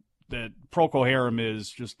 that Procol Harum is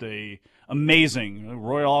just amazing.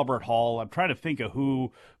 Royal Albert Hall. I'm trying to think of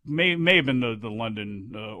who may have been the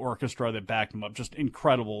London orchestra that backed him up. Just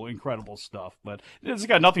incredible stuff. But it's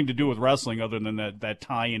got nothing to do with wrestling other than that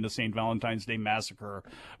tie into St. Valentine's Day Massacre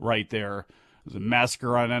right there. It was a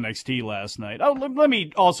massacre on NXT last night. Oh, let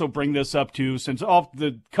me also bring this up too, since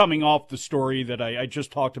coming off the story that I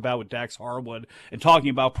just talked about with Dax Harwood and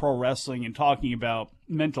talking about pro wrestling and talking about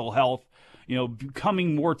mental health,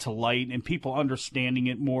 coming more to light and people understanding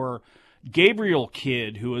it more. Gabriel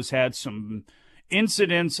Kidd, who has had some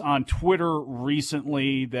incidents on Twitter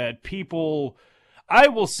recently that people, I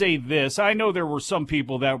will say this, I know there were some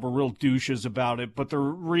people that were real douches about it, but the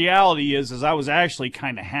reality is I was actually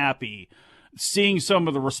kind of happy seeing some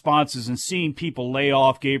of the responses and seeing people lay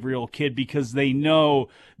off Gabriel Kidd because they know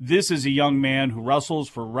this is a young man who wrestles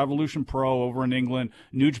for Revolution Pro over in England.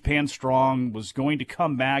 New Japan Strong was going to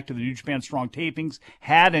come back to the New Japan Strong tapings,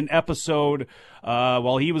 had an episode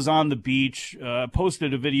while he was on the beach,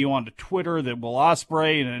 posted a video onto Twitter that Will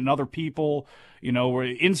Ospreay and other people, were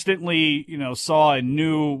instantly, saw and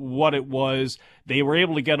knew what it was. They were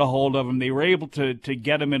able to get a hold of him. They were able to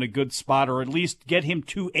get him in a good spot, or at least get him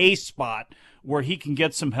to a spot where he can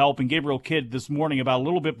get some help. And Gabriel Kidd this morning, about a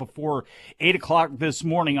little bit before 8 o'clock this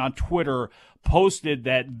morning on Twitter, posted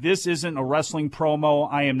that this isn't a wrestling promo.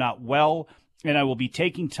 I am not well, and I will be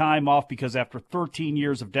taking time off because after 13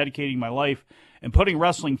 years of dedicating my life and putting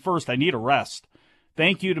wrestling first, I need a rest.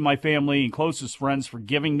 Thank you to my family and closest friends for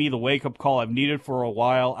giving me the wake-up call I've needed for a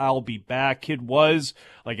while. I'll be back. Kid was,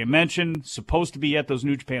 like I mentioned, supposed to be at those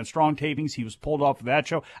New Japan Strong tapings. He was pulled off of that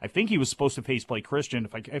show. I think he was supposed to face Blake Christian,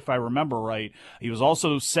 if I remember right. He was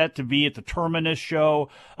also set to be at the Terminus show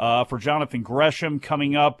for Jonathan Gresham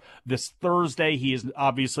coming up this Thursday. He is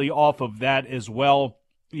obviously off of that as well.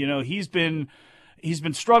 He's been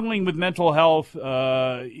struggling with mental health.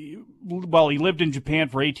 He lived in Japan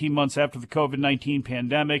for 18 months after the COVID-19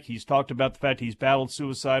 pandemic. He's talked about the fact he's battled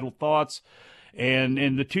suicidal thoughts. And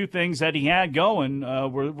the two things that he had going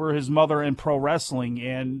were his mother and pro wrestling.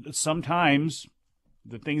 And sometimes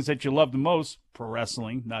the things that you love the most, pro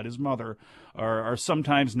wrestling, not his mother, are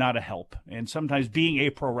sometimes not a help. And sometimes being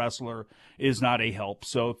a pro wrestler is not a help.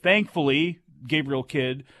 So thankfully, Gabriel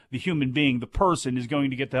Kidd, the human being, the person, is going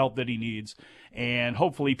to get the help that he needs. And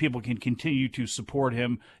hopefully people can continue to support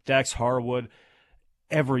him. Dax Harwood,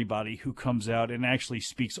 everybody who comes out and actually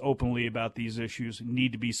speaks openly about these issues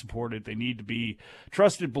need to be supported. They need to be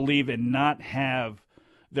trusted, believed, and not have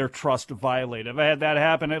their trust violated. I've had that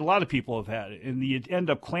happen. A lot of people have had it. And you end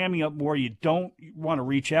up clamming up more. You don't want to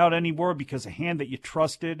reach out anymore because a hand that you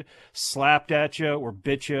trusted slapped at you or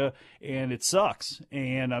bit you, and it sucks.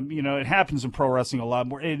 And, it happens in pro wrestling a lot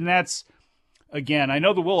more. And that's, again, I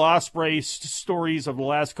know the Will Ospreay stories of the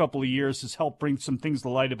last couple of years has helped bring some things to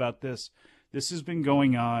light about this. This has been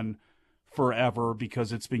going on forever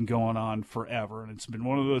because it's been going on forever. And it's been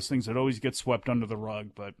one of those things that always gets swept under the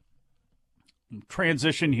rug. But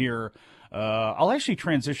transition here. I'll actually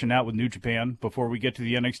transition out with New Japan before we get to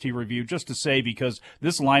the NXT review, just to say, because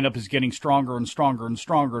this lineup is getting stronger and stronger and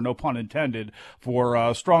stronger, no pun intended,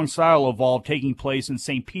 for Strong Style Evolve taking place in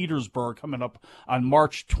St. Petersburg coming up on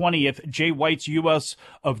March 20th. Jay White's US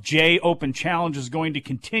of J Open Challenge is going to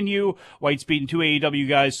continue. White's beaten 2 AEW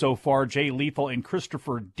guys so far, Jay Lethal and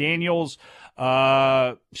Christopher Daniels.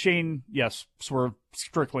 Shane, yes, Swerve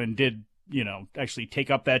Strickland did actually take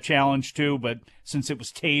up that challenge too, but since it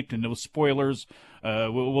was taped and there was spoilers,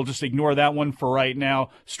 we'll just ignore that one for right now.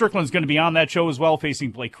 Strickland's going to be on that show as well,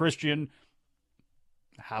 facing Blake Christian.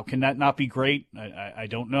 How can that not be great? I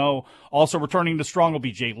don't know. Also returning to Strong will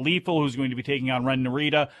be Jay Lethal, who's going to be taking on Ren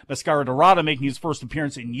Narita. Mascara Dorada making his first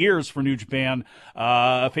appearance in years for New Japan,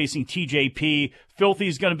 facing TJP.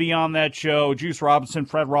 Filthy's going to be on that show. Juice Robinson,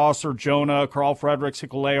 Fred Rosser, Jonah, Carl Fredericks,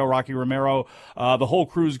 Hikuleo, Rocky Romero. The whole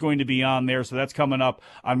crew is going to be on there, so that's coming up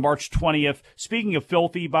on March 20th. Speaking of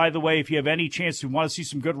Filthy, by the way, if you have any chance to want to see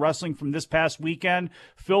some good wrestling from this past weekend,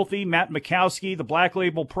 Filthy, Matt Mikowski, the Black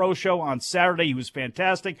Label Pro Show on Saturday. He was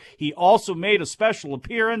fantastic. He also made a special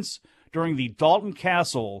appearance during the Dalton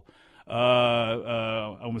Castle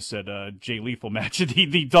I almost said Jay Lethal match.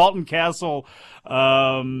 the Dalton Castle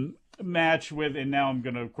match with, and now I'm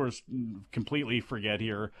going to, of course, completely forget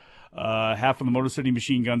here, half of the Motor City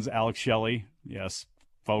Machine Guns, Alex Shelley. Yes,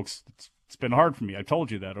 folks, it's been hard for me. I told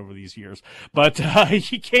you that over these years. But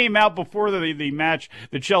he came out before the match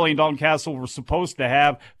that Shelley and Dalton Castle were supposed to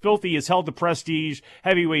have. Filthy has held the Prestige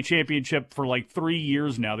Heavyweight Championship for like 3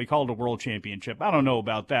 years now. They call it a World Championship. I don't know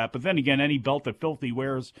about that. But then again, any belt that Filthy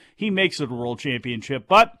wears, he makes it a World Championship.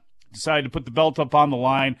 But decided to put the belt up on the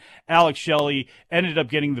line. Alex Shelley ended up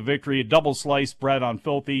getting the victory, a double sliced bread on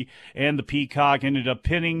Filthy, and the Peacock ended up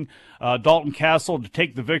pinning Dalton Castle to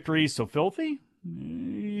take the victory. So Filthy,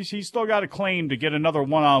 he's still got a claim to get another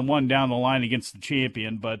one-on-one down the line against the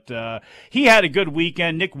champion, but he had a good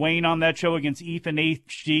weekend. Nick Wayne on that show against Ethan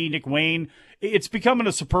HD. Nick Wayne, it's becoming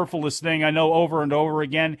a superfluous thing, I know, over and over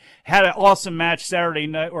again. Had an awesome match Saturday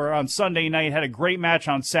night, or on Sunday night. Had a great match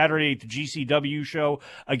on Saturday at the GCW show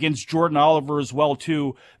against Jordan Oliver as well,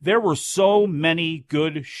 too. There were so many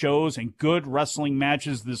good shows and good wrestling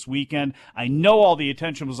matches this weekend. I know all the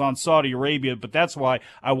attention was on Saudi Arabia, but that's why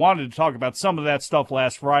I wanted to talk about some of that stuff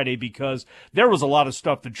last Friday, because there was a lot of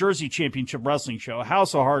stuff. The Jersey Championship Wrestling show,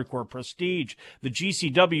 House of Hardcore, Prestige, the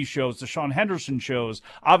GCW shows, the Sean Henderson shows.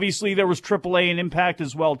 Obviously, there was AAA and Impact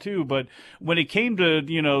as well, too. But when it came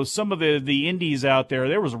to, some of the indies out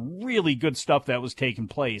there was really good stuff that was taking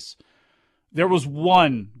place. There was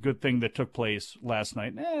one good thing that took place last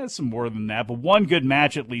night. Some more than that, but one good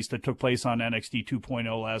match at least that took place on NXT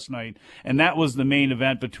 2.0 last night, and that was the main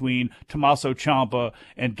event between Tommaso Ciampa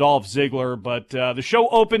and Dolph Ziggler. But the show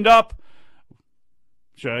opened up.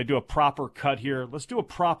 Should I do a proper cut here? Let's do a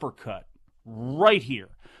proper cut right here.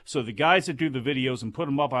 So the guys that do the videos and put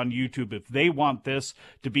them up on YouTube, if they want this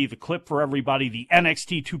to be the clip for everybody, the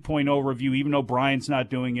NXT 2.0 review, even though Bryan's not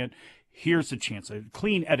doing it, here's the chance. A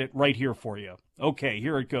clean edit right here for you. Okay,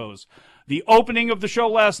 here it goes. The opening of the show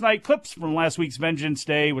last night, clips from last week's Vengeance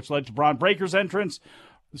Day, which led to Braun Breaker's entrance.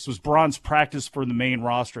 This was Braun's practice for the main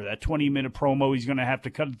roster. That 20-minute promo he's going to have to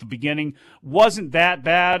cut at the beginning wasn't that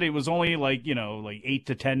bad. It was only like 8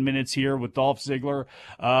 to 10 minutes here with Dolph Ziggler.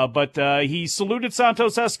 But he saluted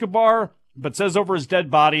Santos Escobar, but says over his dead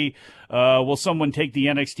body, will someone take the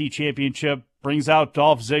NXT championship? Brings out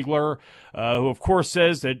Dolph Ziggler, who of course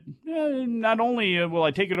says that not only will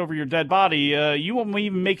I take it over your dead body, you won't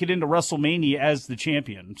even make it into WrestleMania as the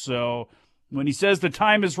champion. So when he says the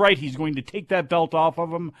time is right, he's going to take that belt off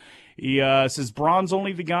of him. He says Braun's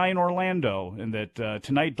only the guy in Orlando, and that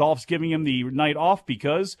tonight Dolph's giving him the night off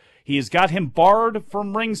because he has got him barred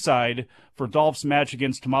from ringside for Dolph's match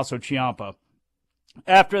against Tommaso Ciampa.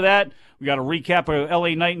 After that, we got a recap of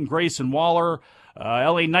LA Knight and Grayson Waller.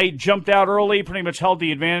 LA Knight jumped out early, pretty much held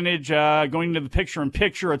the advantage, going to the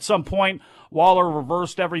picture-in-picture. At some point, Waller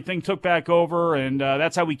reversed everything, took back over, and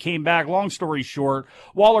that's how we came back. Long story short,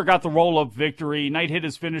 Waller got the roll-up victory. Knight hit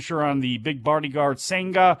his finisher on the big bodyguard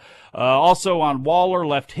Senga. Also on Waller,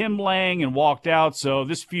 left him laying and walked out, so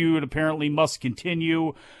this feud apparently must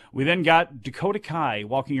continue. We then got Dakota Kai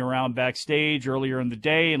walking around backstage earlier in the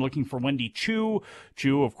day and looking for Wendy Chu.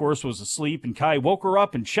 Chu, of course, was asleep, and Kai woke her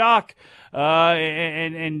up in shock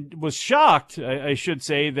and was shocked, I should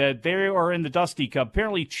say, that they are in the Dusty Cup.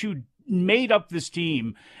 Apparently, Chu made up this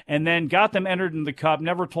team and then got them entered in the cup,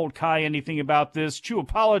 never told Kai anything about this. Chu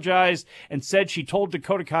apologized and said she told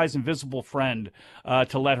Dakota Kai's invisible friend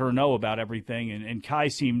to let her know about everything, and Kai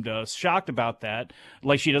seemed shocked about that,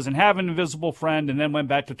 like she doesn't have an invisible friend, and then went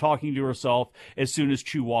back to talking to herself as soon as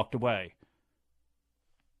Chu walked away.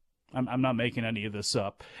 I'm not making any of this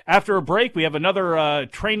up. After a break, we have another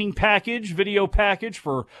training package, video package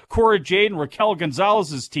for Cora Jade and Raquel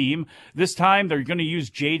Gonzalez's team. This time, they're going to use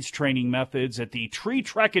Jade's training methods at the Tree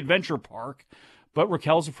Trek Adventure Park, but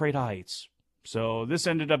Raquel's afraid of heights. So this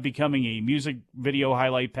ended up becoming a music video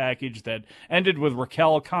highlight package that ended with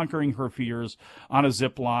Raquel conquering her fears on a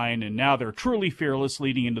zip line, and now they're truly fearless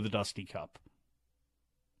leading into the Dusty Cup.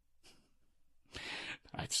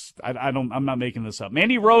 I'm not making this up.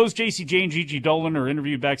 Mandy Rose, JC Jane, Gigi Dolan are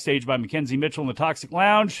interviewed backstage by Mackenzie Mitchell in the Toxic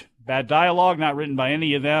Lounge. Bad dialogue, not written by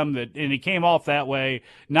any of them, and it came off that way.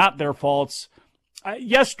 Not their faults.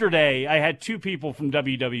 Yesterday, I had two people from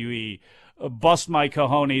WWE bust my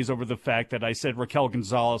cojones over the fact that I said Raquel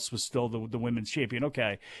Gonzalez was still the women's champion.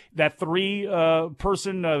 Okay, that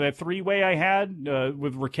that three-way I had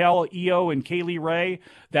with Raquel, Io, and Kaylee Ray,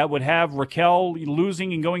 that would have Raquel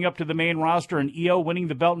losing and going up to the main roster and Io winning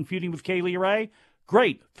the belt and feuding with Kaylee Ray.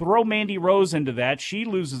 Great. Throw Mandy Rose into that. She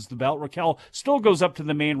loses the belt. Raquel still goes up to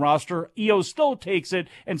the main roster. Io still takes it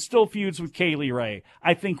and still feuds with Kaylee Ray.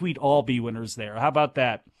 I think we'd all be winners there. How about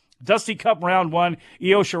that? Dusty Cup round 1,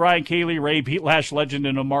 Io Shirai and Kaylee Ray beat Lash legend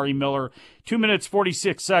and Amari Miller. 2 minutes,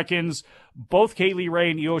 46 seconds. Both Kaylee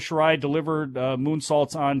Ray and Io Shirai delivered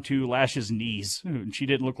moonsaults onto Lash's knees. She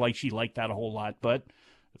didn't look like she liked that a whole lot, but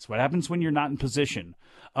that's what happens when you're not in position.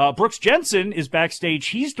 Brooks Jensen is backstage.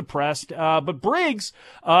 He's depressed, but Briggs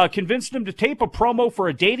convinced him to tape a promo for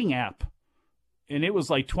a dating app. And it was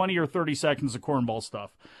like 20 or 30 seconds of cornball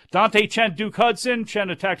stuff. Dante Chen, Duke Hudson. Chen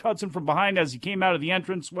attacked Hudson from behind as he came out of the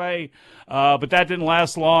entranceway, but that didn't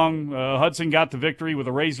last long. Hudson got the victory with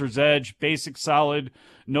a razor's edge. Basic, solid.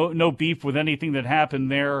 No beef with anything that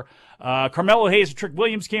happened there. Carmelo Hayes and Trick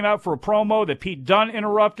Williams came out for a promo that Pete Dunne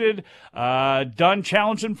interrupted. Dunne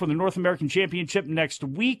challenged him for the North American Championship next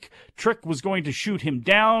week. Trick was going to shoot him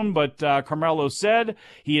down, but Carmelo said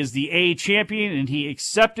he is the A champion, and he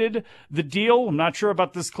accepted the deal. I'm not sure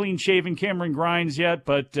about this clean-shaven Cameron Grimes yet,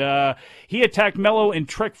 but he attacked Mello and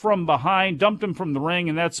Trick from behind, dumped him from the ring,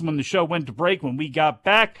 and that's when the show went to break. When we got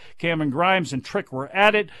back, Cameron Grimes and Trick were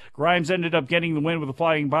at it. Grimes ended up getting the win with a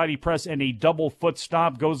flying body press and a double foot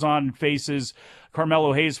stomp. Goes on and faces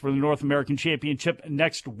Carmelo Hayes for the North American Championship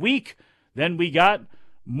next week. Then we got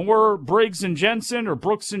more Briggs and Jensen, or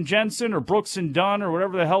Brooks and Jensen, or Brooks and Dunn, or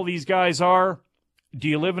whatever the hell these guys are. Do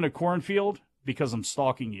you live in a cornfield? Because I'm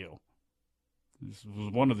stalking you. This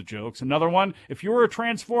was one of the jokes. Another one, if you were a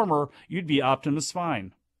Transformer, you'd be Optimus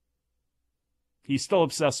Fine. He's still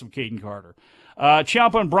obsessed with Caden Carter.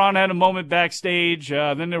 Ciampa and Braun had a moment backstage.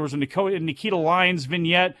 Then there was a Nikita Lyons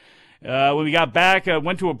vignette. When we got back,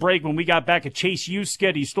 went to a break. When we got back at Chase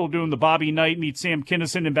Uskett, he's still doing the Bobby Knight meet Sam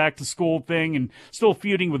Kinison and back to school thing, and still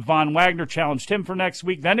feuding with Von Wagner. Challenged him for next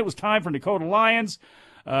week. Then it was time for Dakota Lyons.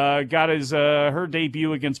 Got her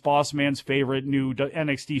debut against Boss Man's favorite new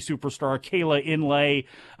NXT superstar, Kayla Inlay.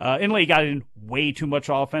 Inlay got in way too much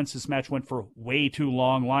offense. This match went for way too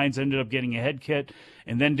long. Lyons ended up getting a head kick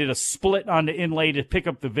and then did a split onto Inlay to pick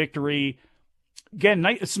up the victory. Again,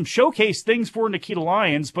 some showcase things for Nikita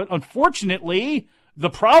Lyons, but unfortunately, the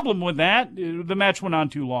problem with that, the match went on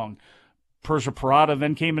too long. Persia Pirotta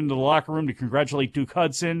then came into the locker room to congratulate Duke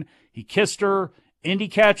Hudson. He kissed her. Indy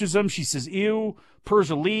catches him. She says, ew.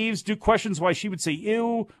 Persia leaves. Duke questions why she would say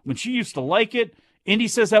ew when she used to like it. Indy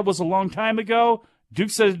says that was a long time ago. Duke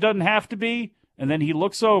says it doesn't have to be. And then he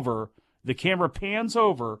looks over. The camera pans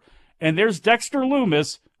over. And there's Dexter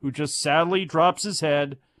Lumis, who just sadly drops his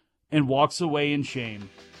head and walks away in shame.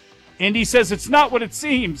 Indy says it's not what it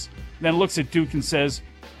seems. Then looks at Duke and says,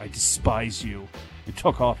 I despise you. And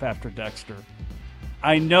took off after Dexter.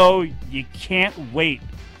 I know you can't wait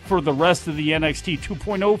for the rest of the NXT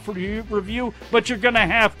 2.0 for review, but you're going to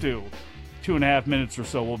have to. 2.5 minutes or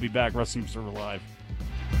so, we'll be back. Wrestling Observer Live.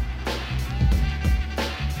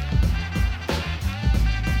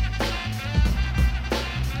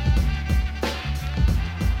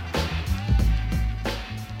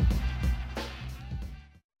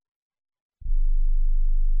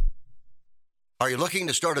 Are you looking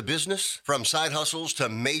to start a business? From side hustles to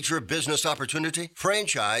major business opportunity?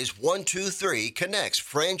 Franchise 123 connects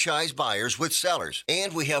franchise buyers with sellers.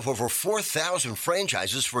 And we have over 4,000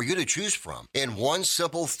 franchises for you to choose from. In one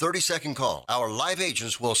simple 30-second call, our live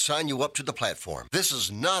agents will sign you up to the platform. This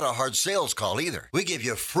is not a hard sales call either. We give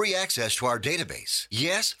you free access to our database.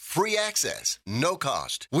 Yes, free access. No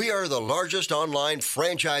cost. We are the largest online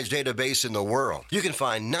franchise database in the world. You can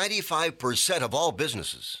find 95% of all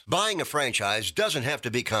businesses. Buying a franchise doesn't have to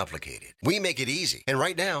be complicated. We make it easy. And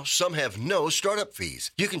right now, some have no startup fees.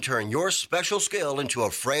 You can turn your special skill into a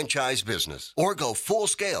franchise business or go full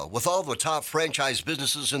scale with all the top franchise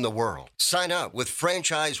businesses in the world. Sign up with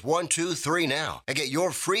Franchise 123 now and get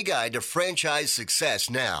your free guide to franchise success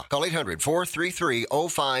now. Call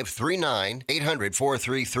 800-433-0539,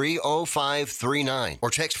 800-433-0539, or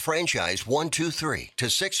text Franchise 123 to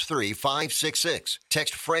 63566.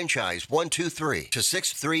 Text Franchise 123 to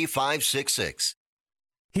 63566.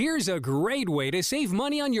 Here's a great way to save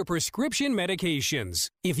money on your prescription medications.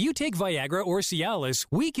 If you take Viagra or Cialis,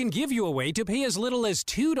 we can give you a way to pay as little as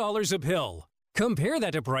 $2 a pill. Compare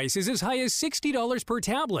that to prices as high as $60 per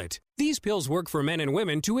tablet. These pills work for men and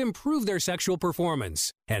women to improve their sexual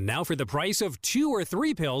performance. And now for the price of 2 or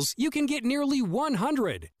 3 pills, you can get nearly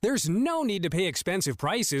 100. There's no need to pay expensive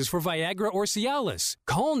prices for Viagra or Cialis.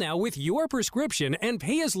 Call now with your prescription and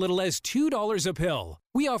pay as little as $2 a pill.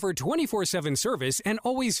 We offer 24/7 service and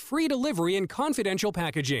always free delivery and confidential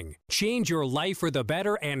packaging. Change your life for the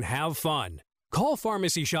better and have fun. Call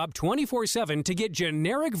Pharmacy Shop 24/7 to get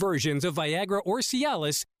generic versions of Viagra or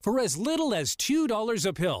Cialis for as little as $2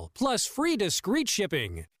 a pill, plus free discreet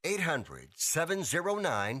shipping.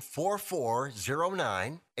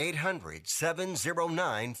 800-709-4409.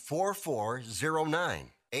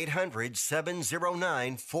 800-709-4409.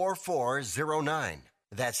 800-709-4409.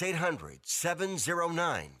 That's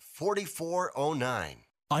 800-709-4409.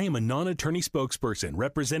 I am a non-attorney spokesperson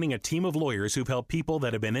representing a team of lawyers who've helped people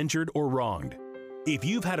that have been injured or wronged. If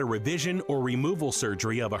you've had a revision or removal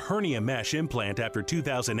surgery of a hernia mesh implant after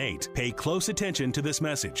 2008, pay close attention to this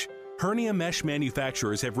message. Hernia mesh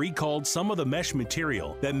manufacturers have recalled some of the mesh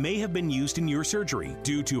material that may have been used in your surgery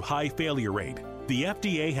due to high failure rate. The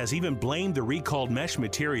FDA has even blamed the recalled mesh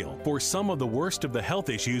material for some of the worst of the health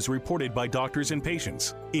issues reported by doctors and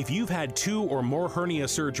patients. If you've had 2 or more hernia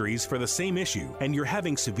surgeries for the same issue and you're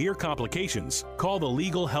having severe complications, call the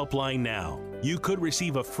legal helpline now. You could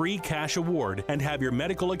receive a free cash award and have your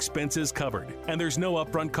medical expenses covered. And there's no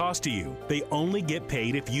upfront cost to you. They only get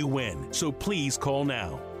paid if you win. So please call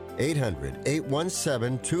now.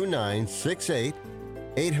 800-817-2968.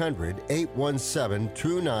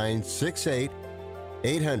 800-817-2968.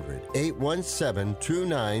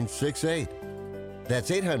 800-817-2968. That's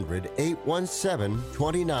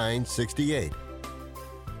 800-817-2968.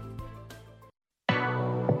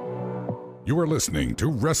 You are listening to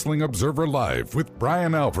Wrestling Observer Live with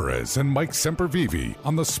Bryan Alvarez and Mike Sempervive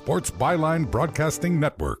on the Sports Byline Broadcasting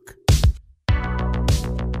Network. All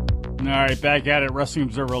right, back at it, Wrestling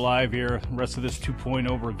Observer Live here. Rest of this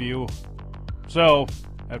 2.0 review. So,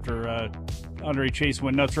 after Andre Chase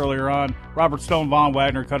went nuts earlier on, Robert Stone, Von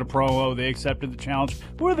Wagner cut a promo. They accepted the challenge.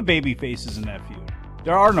 Who are the baby faces in that feud?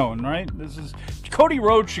 There are none, right? Cody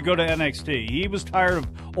Rhodes should go to NXT. He was tired of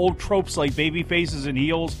old tropes like baby faces and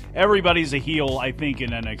heels. Everybody's a heel, I think,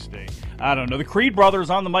 in NXT. I don't know. The Creed brothers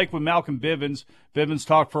on the mic with Malcolm Bivens. Bivens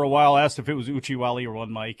talked for a while, asked if it was Uchiwali or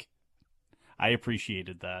one mic. I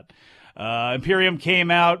appreciated that. Imperium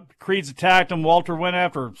came out. Creeds attacked him. Gunther went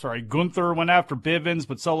after Bivens,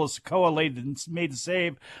 but Solo Sikoa made the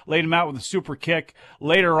save, laid him out with a super kick.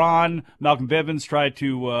 Later on, Malcolm Bivens tried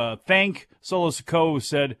to thank Solo Sikoa, who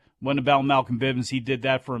said, when about Malcolm Bivens, he did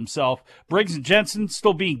that for himself. Briggs and Jensen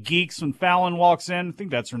still being geeks when Fallon walks in. I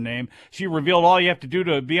think that's her name. She revealed all you have to do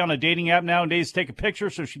to be on a dating app nowadays is take a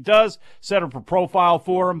picture, so she does. Set up a profile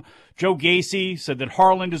for him. Joe Gacy said that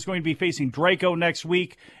Harland is going to be facing Draco next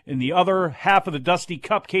week. In the other half of the Dusty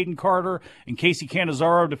Cup, Caden Carter and Casey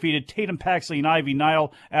Cannizzaro defeated Tatum Paxley and Ivy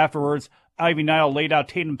Nile afterwards. Ivy Nile laid out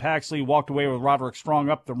Tatum Paxley, walked away with Roderick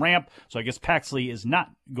Strong up the ramp, so I guess Paxley is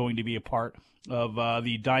not going to be a part of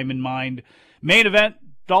the Diamond Mine. Main event,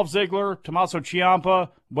 Dolph Ziggler, Tommaso Ciampa.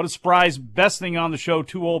 What a surprise. Best thing on the show,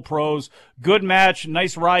 2 old pros. Good match,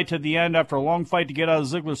 nice ride to the end after a long fight to get out of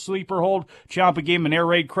Ziggler's sleeper hold. Ciampa gave him an air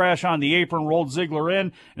raid crash on the apron, rolled Ziggler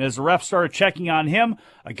in, and as the ref started checking on him,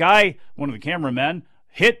 a guy, one of the cameramen,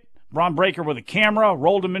 hit Bron Breakker with a camera,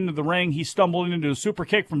 rolled him into the ring. He stumbled into a super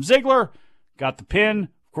kick from Ziggler, got the pin.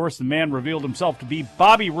 Of course, the man revealed himself to be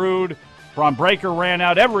Bobby Roode. Bron Breakker ran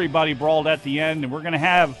out. Everybody brawled at the end, and we're going to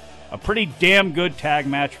have a pretty damn good tag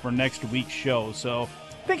match for next week's show. So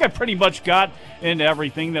think I pretty much got into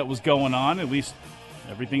everything that was going on, at least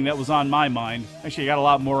everything that was on my mind. Actually, I got a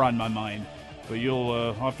lot more on my mind, but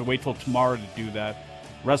you'll have to wait till tomorrow to do that.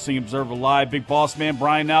 Wrestling Observer Live, Big Boss Man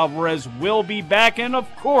Bryan Alvarez will be back, and of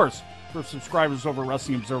course, for subscribers over at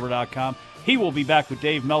WrestlingObserver.com, he will be back with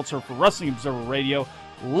Dave Meltzer for Wrestling Observer Radio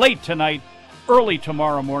late tonight, early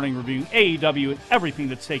tomorrow morning, reviewing AEW and everything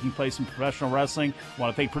that's taking place in professional wrestling. I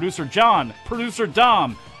want to thank producer John, producer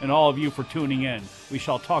Dom, and all of you for tuning in. We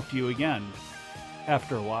shall talk to you again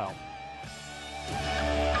after a while.